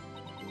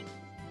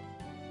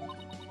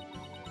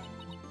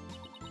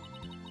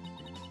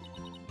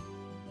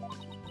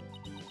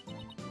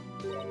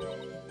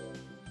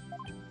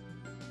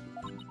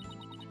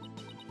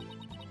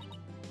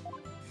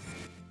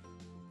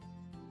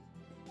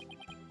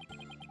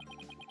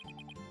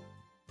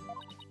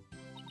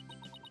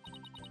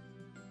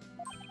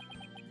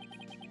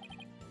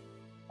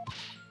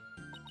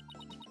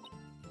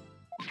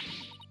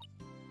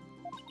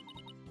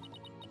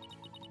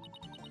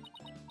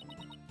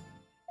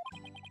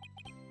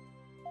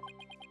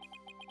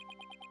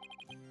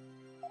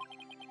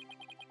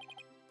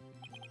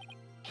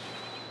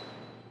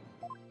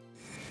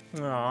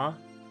 Aw.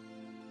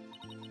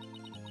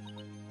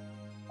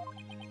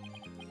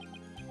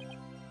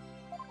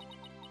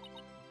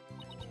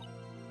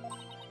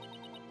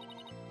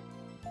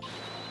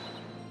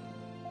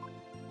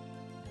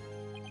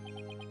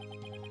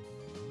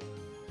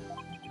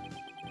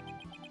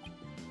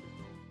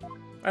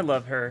 I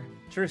love her.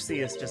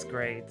 Drusy is just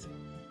great.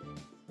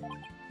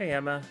 Hey,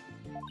 Emma.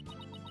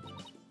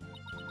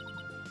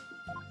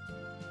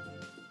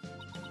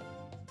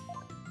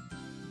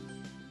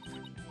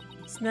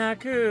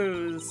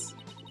 Snackoos!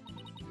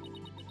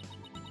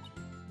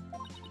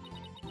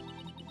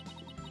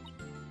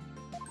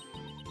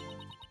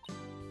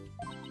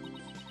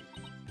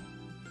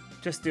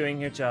 Just doing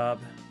your job.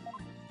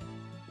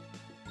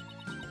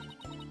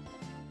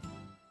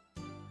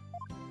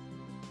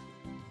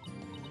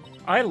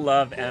 I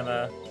love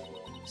Emma.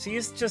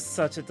 She's just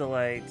such a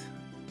delight.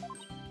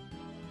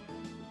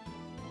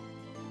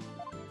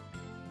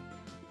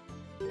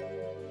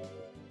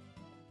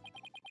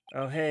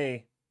 Oh,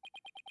 hey.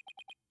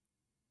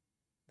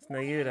 It's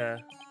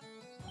Nayuta.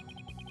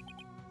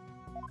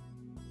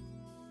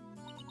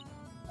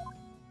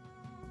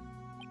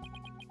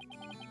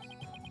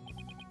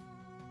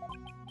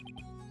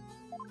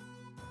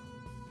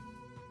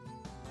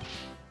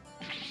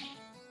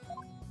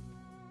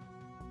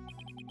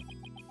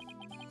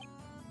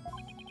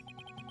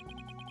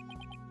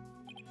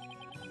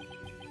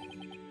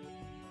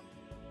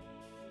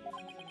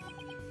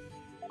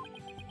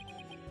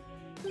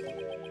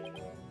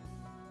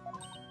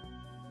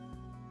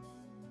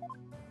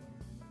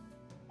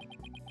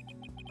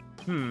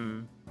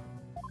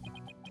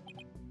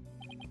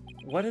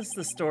 What is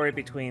the story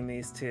between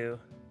these two?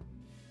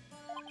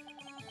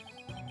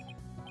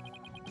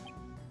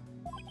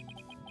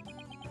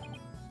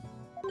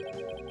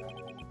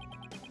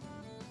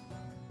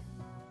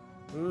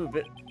 Ooh,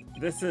 but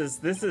this is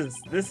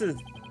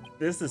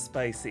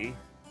spicy.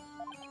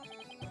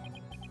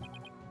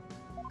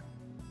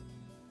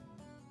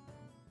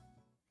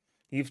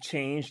 You've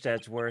changed,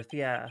 Edgeworth,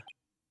 yeah.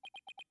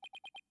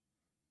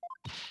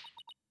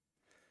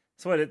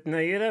 So what, did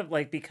Nayuta,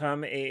 like,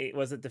 become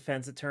was a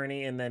defense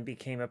attorney and then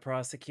became a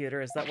prosecutor?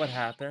 Is that what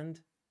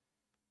happened?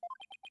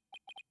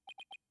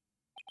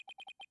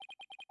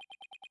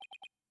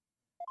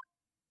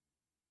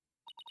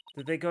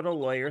 Did they go to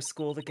lawyer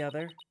school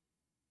together?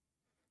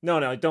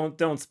 No,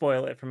 don't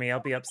spoil it for me. I'll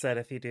be upset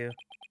if you do.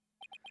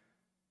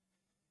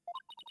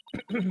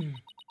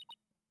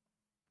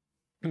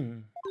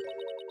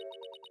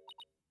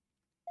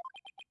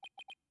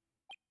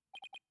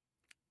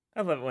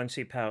 I love it when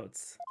she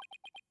pouts.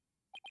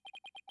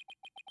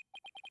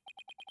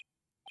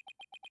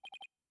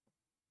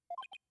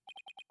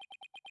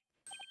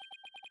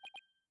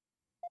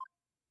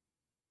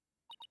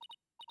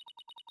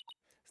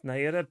 Is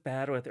Nayuta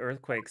bad with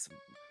earthquakes?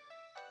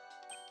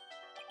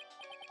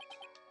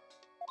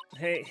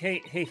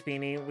 Hey,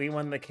 Feeny, we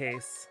won the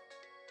case.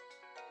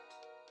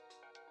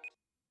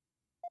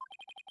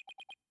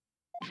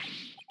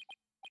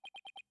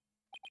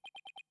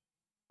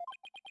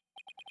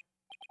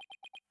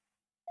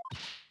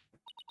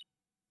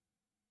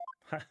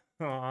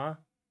 Aww.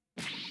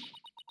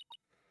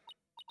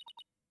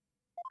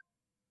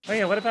 Oh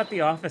yeah, what about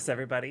The Office,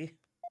 everybody?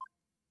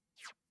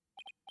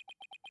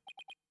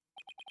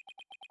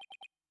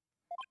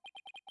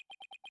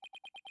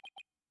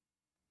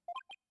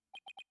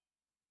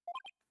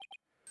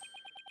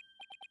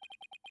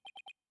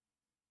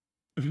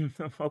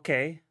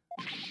 Okay.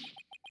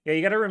 Yeah,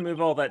 you gotta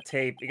remove all that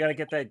tape. You gotta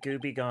get that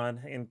gooby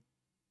gone in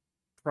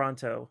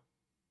pronto.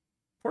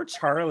 Poor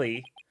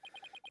Charlie.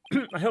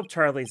 I hope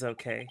Charlie's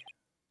okay.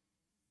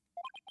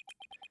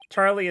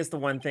 Charlie is the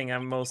one thing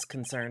I'm most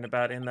concerned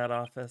about in that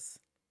office.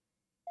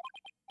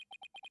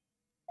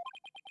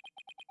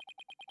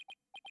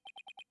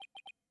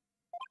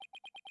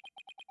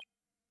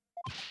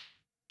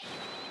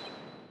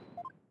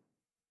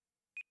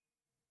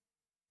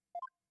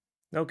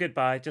 No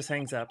goodbye, just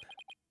hangs up.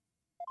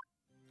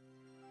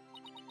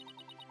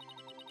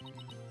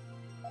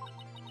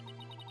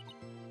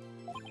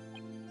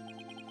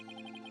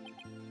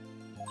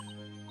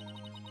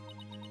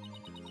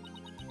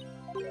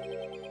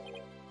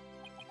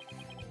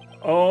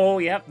 Oh,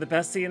 yep, the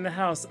bestie in the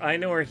house. I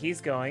know where he's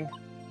going.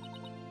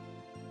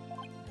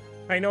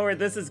 I know where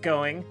this is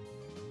going.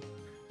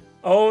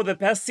 Oh, the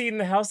best seat in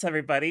the house,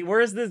 everybody.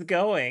 Where is this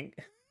going?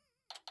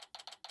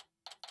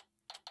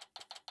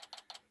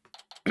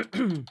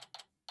 It's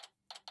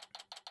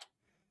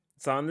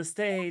on the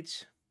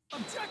stage.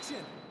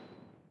 Objection!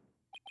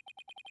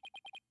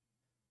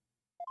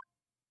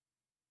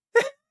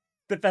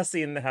 The best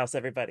seat in the house,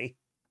 everybody.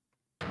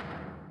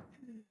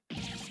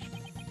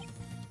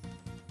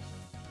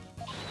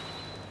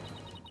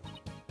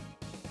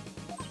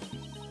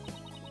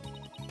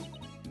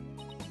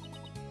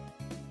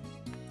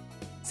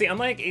 See,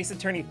 unlike Ace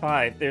Attorney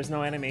 5, there's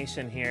no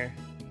animation here.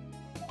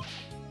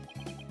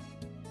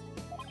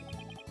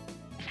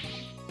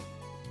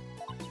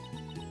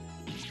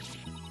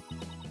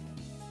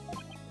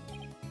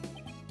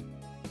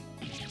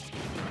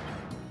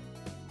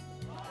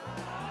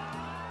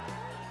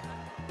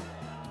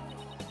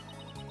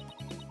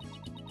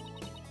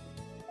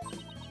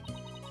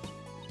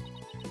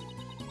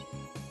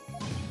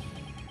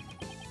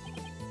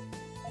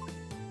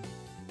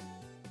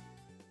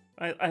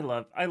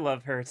 I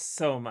love her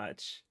so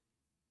much.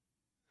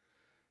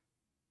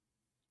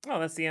 Oh,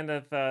 that's the end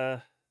of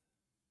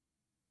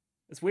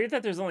It's weird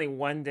that there's only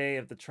 1 day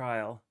of the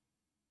trial.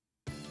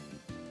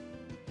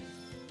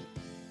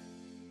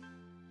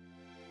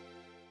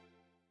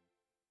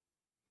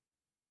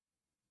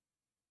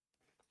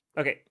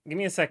 Okay, give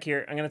me a sec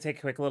here. I'm gonna take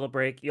a quick little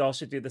break. You all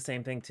should do the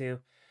same thing too.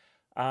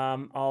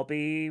 I'll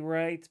be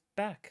right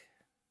back.